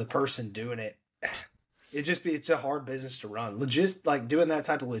for the person doing it. It's a hard business to run. Like doing that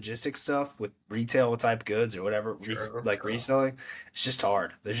type of logistics stuff with retail type goods or whatever, True. like reselling, it's just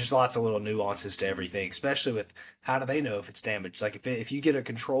hard. There's just lots of little nuances to everything, especially with how do they know if it's damaged? Like if you get a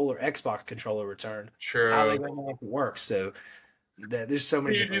controller, Xbox controller returned, how are they True. going to know if it works? So there's so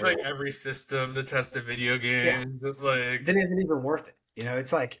many You different need like little, every system to test the video yeah. games. Like, Then isn't even worth it.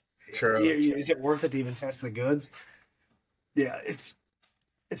 It's like, true. is it worth it to even test the goods? Yeah, it's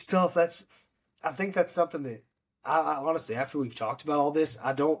tough. I think that's something that I honestly, after we've talked about all this,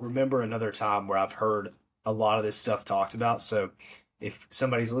 I don't remember another time where I've heard a lot of this stuff talked about. So if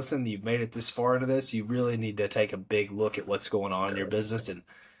somebody's listening, you've made it this far into this, you really need to take a big look at what's going on in your business and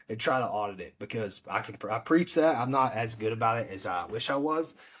try to audit it because I preach that. I'm not as good about it as I wish I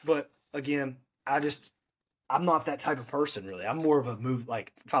was. But again, I'm not that type of person, really. I'm more of a move,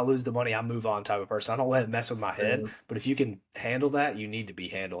 like, if I lose the money, I move on type of person. I don't let it mess with my head. But if you can handle that, you need to be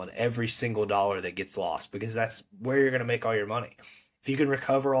handling every single dollar that gets lost because that's where you're going to make all your money. If you can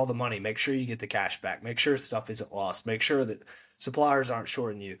recover all the money, make sure you get the cash back. Make sure stuff isn't lost. Make sure that suppliers aren't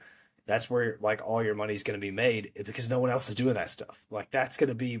shorting you. That's where, like, all your money's going to be made because no one else is doing that stuff. Like, that's going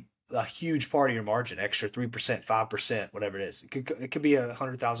to be a huge part of your margin, extra 3%, 5%, whatever it is. It could be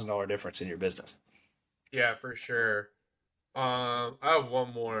 $100,000 difference in your business. Yeah, for sure. I have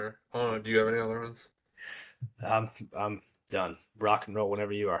one more. Do you have any other ones? I'm done. Rock and roll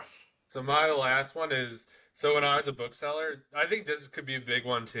whenever you are. So my last one is, so when I was a bookseller, I think this could be a big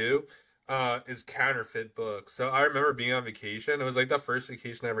one too, is counterfeit books. So I remember being on vacation. It was like the first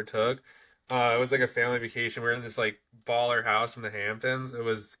vacation I ever took. It was like a family vacation. We were in this like baller house in the Hamptons. It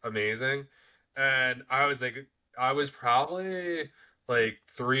was amazing. And I was probably like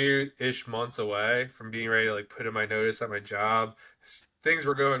 3-ish months away from being ready to like put in my notice at my job. Things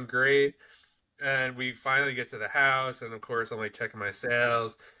were going great. And we finally get to the house, and of course, I'm like checking my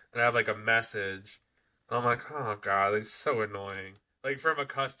sales, and I have like a message. I'm like, oh God, it's so annoying. Like from a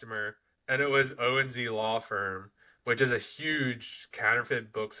customer, and it was O&Z Law Firm, which is a huge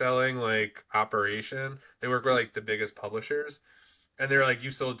counterfeit book selling like operation. They work with like the biggest publishers, and they're like,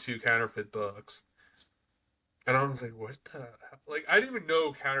 you sold 2 counterfeit books. And I was like, what the hell? Like, I didn't even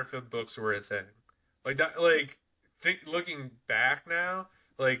know counterfeit books were a thing. Like that, like, looking back now,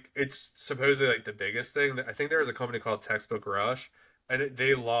 like, it's supposedly like the biggest thing. I think there was a company called Textbook Rush, and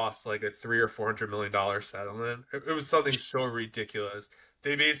they lost like a $300 or $400 settlement. It was something so ridiculous.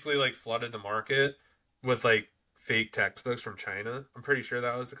 They basically like flooded the market with like fake textbooks from China. I'm pretty sure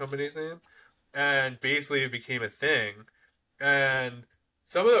that was the company's name. And basically, it became a thing. And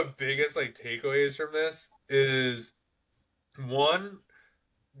some of the biggest like takeaways from this is one,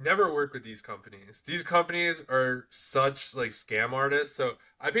 never work with these companies. These companies are such like scam artists. So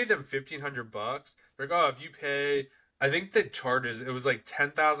I paid them $1,500. They're like, oh, if you pay, I think the charges it was like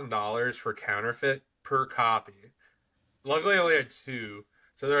 $10,000 for counterfeit per copy. Luckily, I only had two.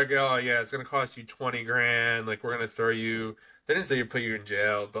 So they're like, oh yeah, it's gonna cost you 20 grand. Like we're gonna throw you. They didn't say you put you in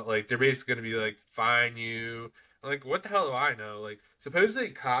jail, but like they're basically gonna be like fine you. I'm like what the hell do I know? Like supposedly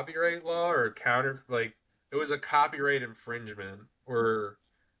copyright law or counter like it was a copyright infringement or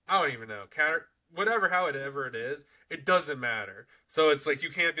I don't even know counter whatever however it is. It doesn't matter. So it's like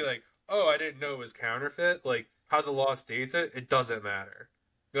you can't be like oh I didn't know it was counterfeit. Like how the law states it, it doesn't matter.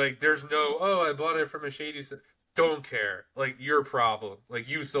 Like there's no oh I bought it from a shady. don't care. Like, your problem. Like,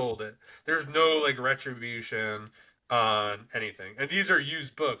 you sold it. There's no, like, retribution on anything. And these are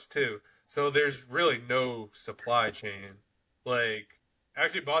used books, too. So there's really no supply chain. Like, I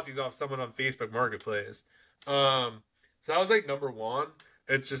actually bought these off someone on Facebook Marketplace. So that was, like, number one.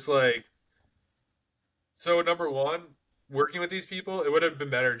 It's just, like, so number one, working with these people, it would have been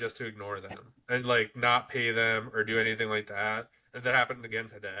better just to ignore them and, like, not pay them or do anything like that. If that happened again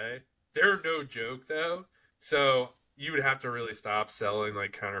today. They're no joke, though. So you would have to really stop selling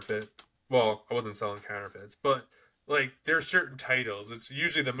like counterfeit. Well, I wasn't selling counterfeits, but like there's certain titles. It's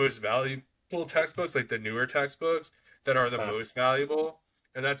usually the most valuable textbooks, like the newer textbooks, that are the most valuable,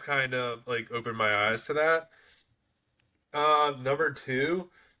 and that's kind of like opened my eyes to that. Number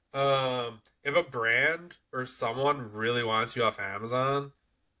two, if a brand or someone really wants you off Amazon,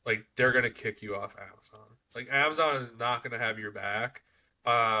 like they're gonna kick you off Amazon. Like Amazon is not gonna have your back.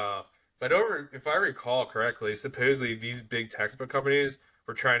 But over, if I recall correctly, supposedly these big textbook companies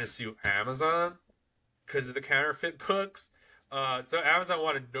were trying to sue Amazon because of the counterfeit books. So Amazon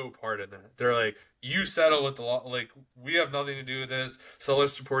wanted no part in that. They're like, you settle with the law. Like, we have nothing to do with this.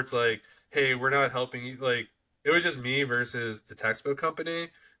 Solis reports like, hey, we're not helping you. Like, it was just me versus the textbook company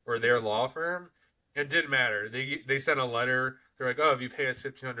or their law firm. It didn't matter. They sent a letter. They're like, oh, if you pay us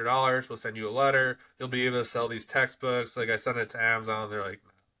 $1,500, we'll send you a letter. You'll be able to sell these textbooks. Like, I sent it to Amazon. They're like,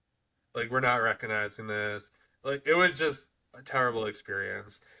 we're not recognizing this. Like, it was just a terrible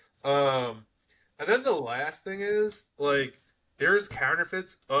experience. Um, and then the last thing is, like, there's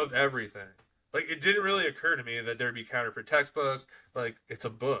counterfeits of everything. Like, it didn't really occur to me that there'd be counterfeit textbooks. Like, it's a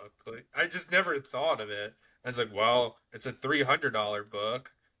book. Like, I just never thought of it. And it's like, well, it's a $300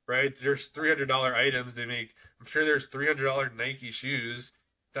 book, right? There's $300 items they make. I'm sure there's $300 Nike shoes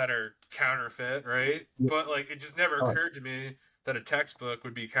that are counterfeit, right? But, like, it just never occurred to me that a textbook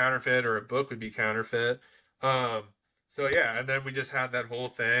would be counterfeit or a book would be counterfeit. Um, so yeah, and then we just had that whole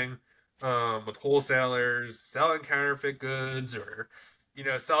thing with wholesalers selling counterfeit goods or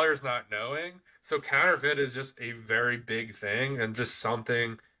sellers not knowing. So counterfeit is just a very big thing and just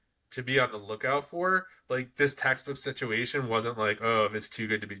something to be on the lookout for. Like this textbook situation wasn't like, oh, if it's too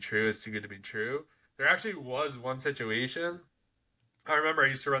good to be true, it's too good to be true. There actually was one situation. I remember I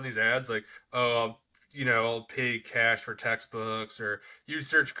used to run these ads like, oh, I'll pay cash for textbooks, or you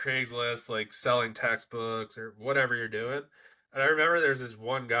search Craigslist, like selling textbooks or whatever you're doing. And I remember there's this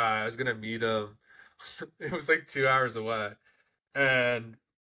one guy, I was gonna meet him. It was like 2 hours away. And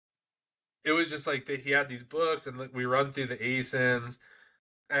it was just like he had these books and like we run through the ASINs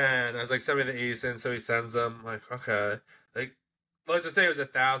and I was like, send me the ASIN, so he sends them. I'm like, okay. Like let's just say it was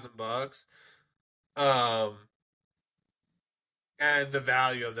 $1,000. Um and the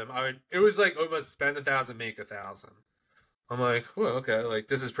value of them. It was like almost spend 1,000, make 1,000. I'm like, well, okay, like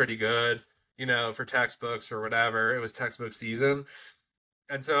this is pretty good, for textbooks or whatever. It was textbook season.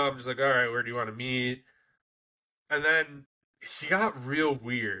 And so I'm just like, all right, where do you want to meet? And then he got real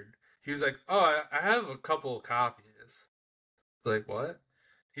weird. He was like, oh, I have a couple of copies. Like, what?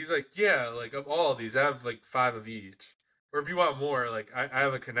 He's like, yeah, like of all of these, I have like 5 of each. Or if you want more, like I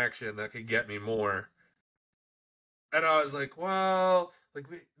have a connection that could get me more. And I was like, well, like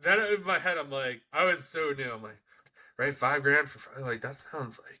then in my head, I'm like, I was so new. I'm like, right, 5 grand for like that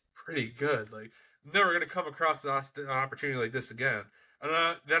sounds like pretty good. Like, never gonna come across an opportunity like this again.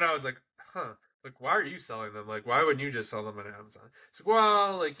 And then I was like, huh, like why are you selling them? Like, why wouldn't you just sell them on Amazon? It's like,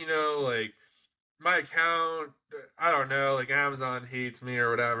 well, like like my account, I don't know, like Amazon hates me or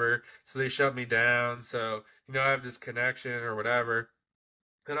whatever, so they shut me down. So I have this connection or whatever.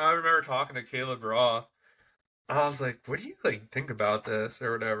 And I remember talking to Caleb Roth. I was like, what do you like think about this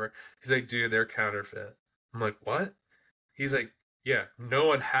or whatever? He's like, dude, they're counterfeit. I'm like, what? He's like, yeah, no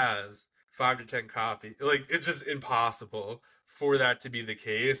one has 5 to 10 copies. Like, it's just impossible for that to be the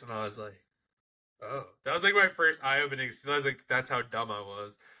case. And I was like, oh, that was like my first eye-opening experience. I was like, that's how dumb I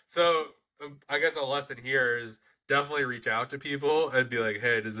was. So I guess a lesson here is definitely reach out to people and be like,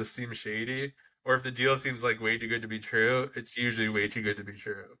 hey, does this seem shady? Or if the deal seems like way too good to be true, it's usually way too good to be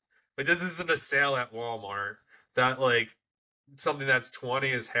true. Like, this isn't a sale at Walmart that like something that's 20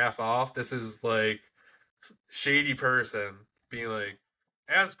 is half off. This is like shady person being like,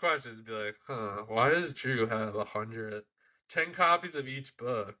 ask questions, be like, huh, why does Drew have 110 copies of each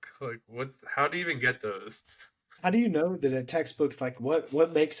book? Like, how do you even get those? How do you know that a textbook's like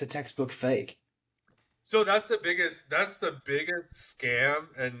what makes a textbook fake? So that's the biggest scam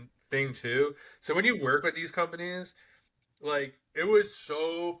and thing too. So when you work with these companies, like it was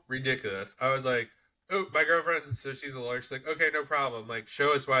so ridiculous. I was like, oh, my girlfriend, so she's a lawyer. She's like, okay, no problem. Like,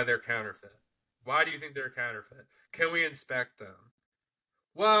 show us why they're counterfeit. Why do you think they're counterfeit? Can we inspect them?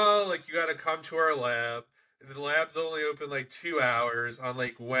 Well, like you got to come to our lab the lab's only open like 2 hours on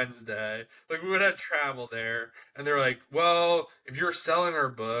like Wednesday. Like we would have travel there, and they're like, well, if you're selling our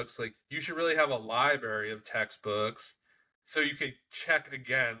books, like you should really have a library of textbooks, so you could check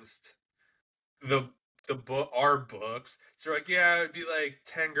against the book our books. So like, yeah, it'd be like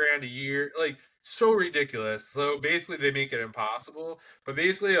 10 grand a year, like so ridiculous. So basically, they make it impossible. But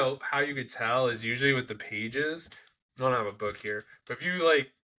basically, how you could tell is usually with the pages. I don't have a book here, but if you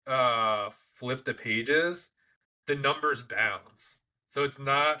like flip the pages, the numbers bounce. So it's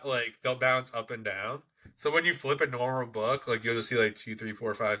not like they'll bounce up and down. So when you flip a normal book, like you'll just see like 2, 3,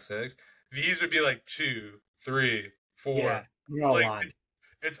 4, 5, 6. These would be like 2, 3, 4. Yeah, you're all Like aligned.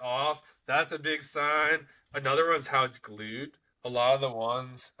 it's off. That's a big sign. Another one's how it's glued. A lot of the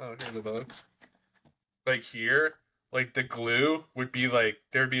ones, oh, here's the book. Like here, like the glue would be like,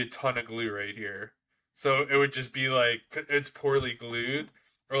 there'd be a ton of glue right here. So it would just be like, it's poorly glued.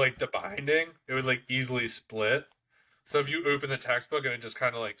 Or like the binding, it would like easily split. So if you open the textbook and it just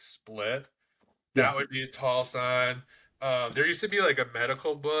kind of like split, Yeah. that would be a tall sign. There used to be like a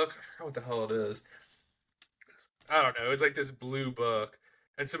medical book. I don't know what the hell it is. I don't know. It was like this blue book,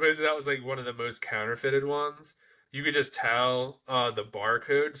 and supposedly that was like one of the most counterfeited ones. You could just tell the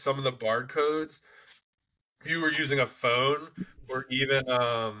barcode. Some of the barcodes, if you were using a phone or even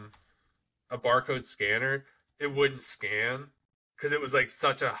a barcode scanner, it wouldn't scan because it was like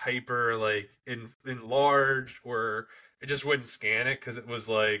such a hyper like enlarged, or it just wouldn't scan it because it was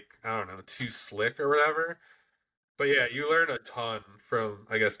like, I don't know, too slick or whatever. But yeah, you learn a ton from,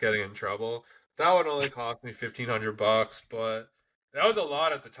 I guess, getting in trouble. That one only cost me $1,500, but that was a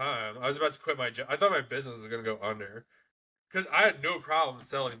lot at the time. I was about to quit my job. I thought my business was gonna go under because I had no problem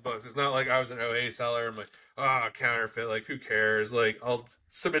selling books. It's not like I was an OA seller. I'm like, counterfeit. Like, who cares? Like, I'll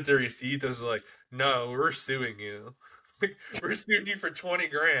submit the receipt. This is like, no, we're suing you. Like, we're suing you for 20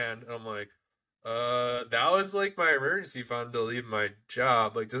 grand. And I'm like, that was like my emergency fund to leave my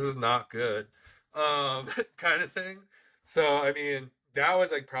job. Like, this is not good. Kind of thing. So, I mean, that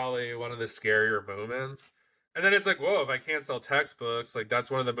was like probably one of the scarier moments. And then it's like, whoa, if I can't sell textbooks, like that's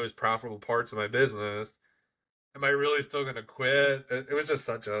one of the most profitable parts of my business. Am I really still gonna quit? It was just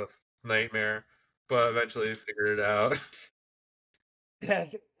such a nightmare, but eventually figured it out. Yeah,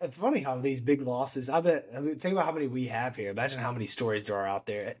 it's funny how these big losses. I mean, think about how many we have here. Imagine how many stories there are out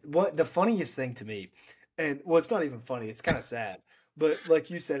there. What the funniest thing to me, and well, it's not even funny. It's kind of sad. But like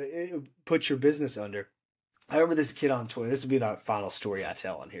you said, it puts your business under. I remember this kid on Twitter. This would be the final story I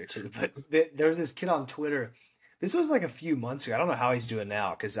tell on here too. But there was this kid on Twitter. This was like a few months ago. I don't know how he's doing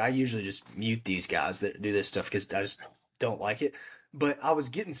now because I usually just mute these guys that do this stuff because I just don't like it. But I was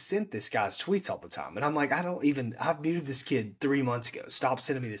getting sent this guy's tweets all the time, and I'm like, I've muted this kid 3 months ago. Stop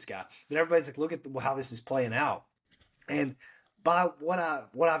sending me this guy. But everybody's like, look at how this is playing out, and by what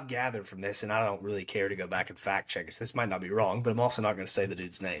I've gathered from this, and I don't really care to go back and fact check this. This might not be wrong, but I'm also not going to say the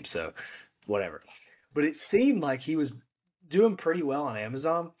dude's name, so whatever. But it seemed like he was doing pretty well on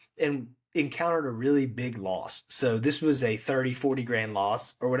Amazon and encountered a really big loss. So this was a 30, 40 grand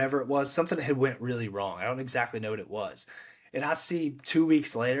loss or whatever it was. Something had went really wrong. I don't exactly know what it was. And I see 2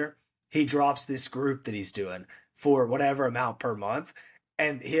 weeks later, he drops this group that he's doing for whatever amount per month.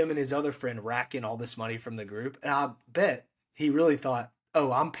 And him and his other friend rack in all this money from the group. And I bet he really thought,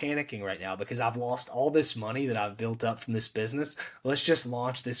 oh, I'm panicking right now because I've lost all this money that I've built up from this business. Let's just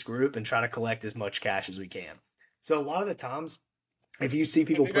launch this group and try to collect as much cash as we can. So a lot of the times, if you see I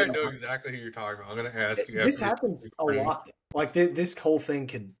people think I put know exactly who you're talking about. I'm gonna ask you this after happens a lot. Like this whole thing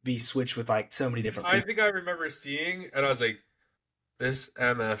could be switched with like so many different I people. think I remember seeing, and I was like, "This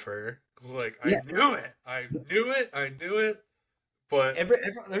MFer." Like, I Yeah, knew it. I knew it. I knew it. But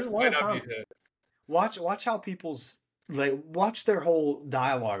there's a lot might of not be times. hit. Watch how people's like watch their whole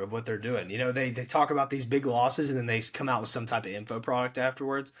dialogue of what they're doing. You know, they talk about these big losses and then they come out with some type of info product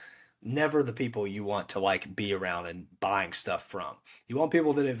afterwards. Never the people you want to like be around and buying stuff from. You want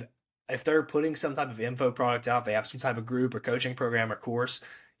people that have if they're putting some type of info product out, they have some type of group or coaching program or course,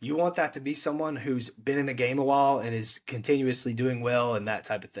 you want that to be someone who's been in the game a while and is continuously doing well and that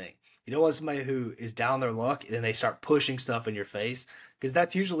type of thing. You don't want somebody who is down their luck and they start pushing stuff in your face because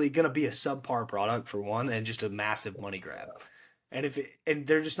that's usually going to be a subpar product for one and just a massive money grab. And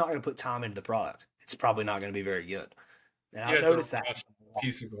they're just not going to put time into the product. It's probably not going to be very good. And Yeah, I've it's a noticed that. rushed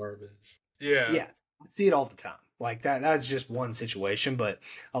piece of garbage. Yeah. Yeah, I see it all the time. Like that's just one situation, but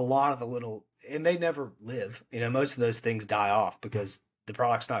a lot of the little and they never live. You know, most of those things die off because the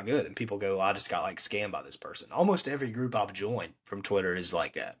product's not good and people go, well, I just got like scammed by this person. Almost every group I've joined from Twitter is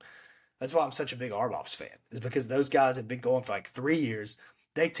like that. That's why I'm such a big Arbops fan, is because those guys have been going for like 3 years.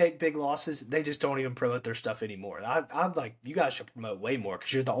 they take big losses. They just don't even promote their stuff anymore. I'm like, you guys should promote way more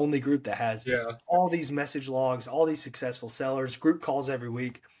because you're the only group that has Yeah. all these message logs, all these successful sellers, group calls every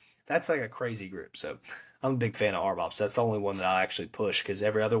week. That's like a crazy group. So I'm a big fan of RBOPs. That's the only one that I actually push because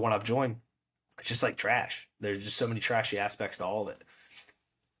every other one I've joined, it's just like trash. There's just so many trashy aspects to all of it.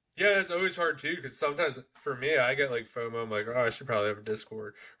 Yeah, it's always hard too because sometimes for me, I get like FOMO. I'm like, oh, I should probably have a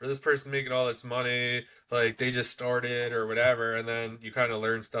Discord. Or this person making all this money, like they just started or whatever, and then you kind of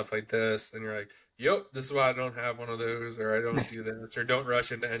learn stuff like this, and you're like, yep, this is why I don't have one of those, or I don't do this, or don't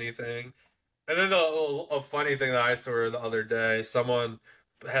rush into anything. And then a funny thing that I saw the other day, someone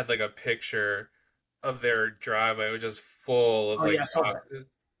had like a picture of their driveway, it was just full of Oh yeah, I like saw that. boxes.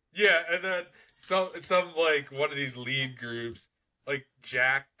 Yeah, and then some like one of these lead groups like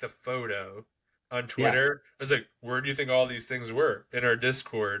jacked the photo on Yeah. Twitter. I was like, where do you think all these things were? In our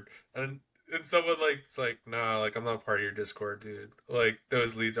Discord. And someone like it's like, nah, like I'm not part of your Discord, dude. Like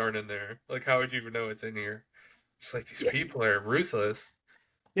those leads aren't in there. Like how would you even know it's in here? It's like these Yeah. people are ruthless.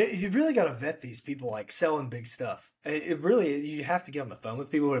 Yeah, you really got to vet these people like selling big stuff. It really you have to get on the phone with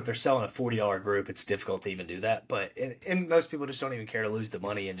people. But if they're selling a $40 group, it's difficult to even do that. But and most people just don't even care to lose the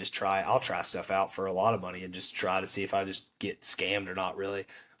money and just try. I'll try stuff out for a lot of money and just try to see if I just get scammed or not. Really,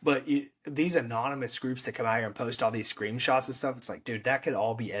 but these anonymous groups that come out here and post all these screenshots and stuff, it's like, dude, that could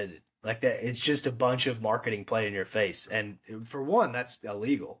all be edited. Like that, it's just a bunch of marketing play in your face. And for one, that's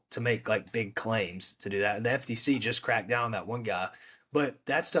illegal to make like big claims to do that. And the FTC just cracked down on that one guy, but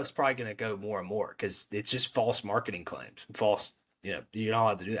that stuff's probably going to go more and more because it's just false marketing claims, false. You're not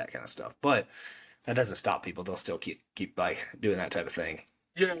allowed to do that kind of stuff. But that doesn't stop people; they'll still keep like doing that type of thing.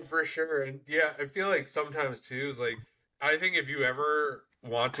 Yeah, for sure. And yeah, I feel like sometimes too is like I think if you ever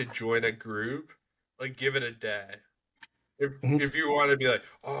want to join a group, like give it a day. If Mhm. if you want to be like,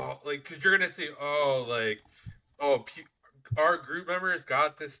 oh, like because you're gonna see, oh, like, oh, our group members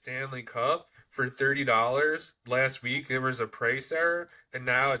got this Stanley Cup for $30 last week. There was a price error, and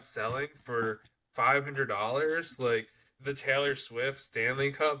now it's selling for $500. Like the Taylor Swift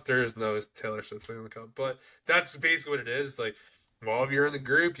Stanley Cup, there is no Taylor Swift Stanley Cup, but that's basically what it is. It's like, well, if you're in the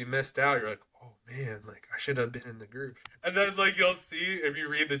group, you missed out. You're like, oh man, like I should have been in the group. And then like you'll see if you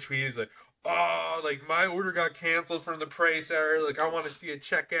read the tweet, it's like, oh, like my order got canceled from the price error. Like I want to see it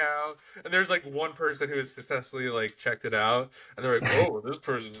check out. And there's like one person who has successfully like checked it out, and they're like, oh, this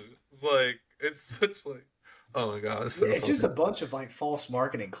person is like, it's such like, oh my god, it's so It's just funny. a bunch of like false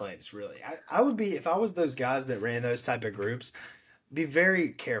marketing claims, really. I would be if I was those guys that ran those type of groups, be very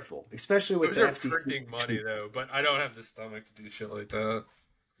careful, especially with Those the are FTC. printing money though, but I don't have the stomach to do shit like that.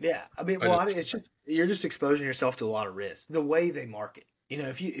 Yeah, I mean, I well, just, it's just you're just exposing yourself to a lot of risk. The way they market,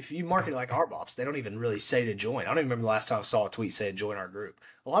 if you market it like Arbops, they don't even really say to join. I don't even remember the last time I saw a tweet saying join our group.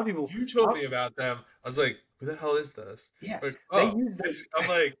 A lot of people, you told me about them. I was like, who the hell is this? yeah, Like, they oh, use those. I'm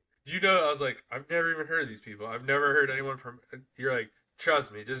like, I was like, I've never even heard of these people. I've never heard anyone from. You're like,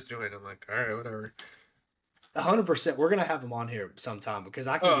 trust me, just join. I'm like, all right, whatever. 100%. We're gonna have them on here sometime because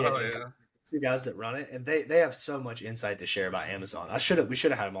I can Oh get hell in yeah. contact with two guys that run it, and they have so much insight to share about Amazon. We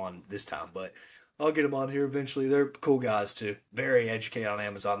should have had them on this time, but I'll get them on here eventually. They're cool guys too, very educated on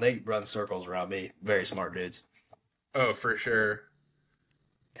Amazon. They run circles around me. Very smart dudes. Oh, for sure.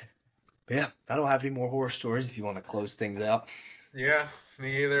 But yeah, I don't have any more horror stories. If you want to close things out, Yeah,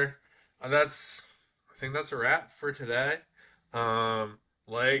 me either. That's. I think that's a wrap for today.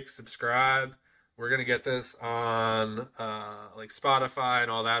 Like, subscribe. We're gonna get this on like Spotify and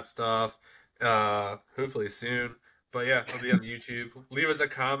all that stuff. Hopefully soon. But yeah, it'll be on YouTube. Leave us a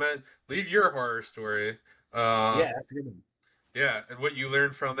comment. Leave your horror story. Uh, yeah, that's a good one. yeah, and what you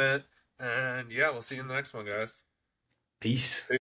learned from it. And yeah, we'll see you in the next one, guys. Peace.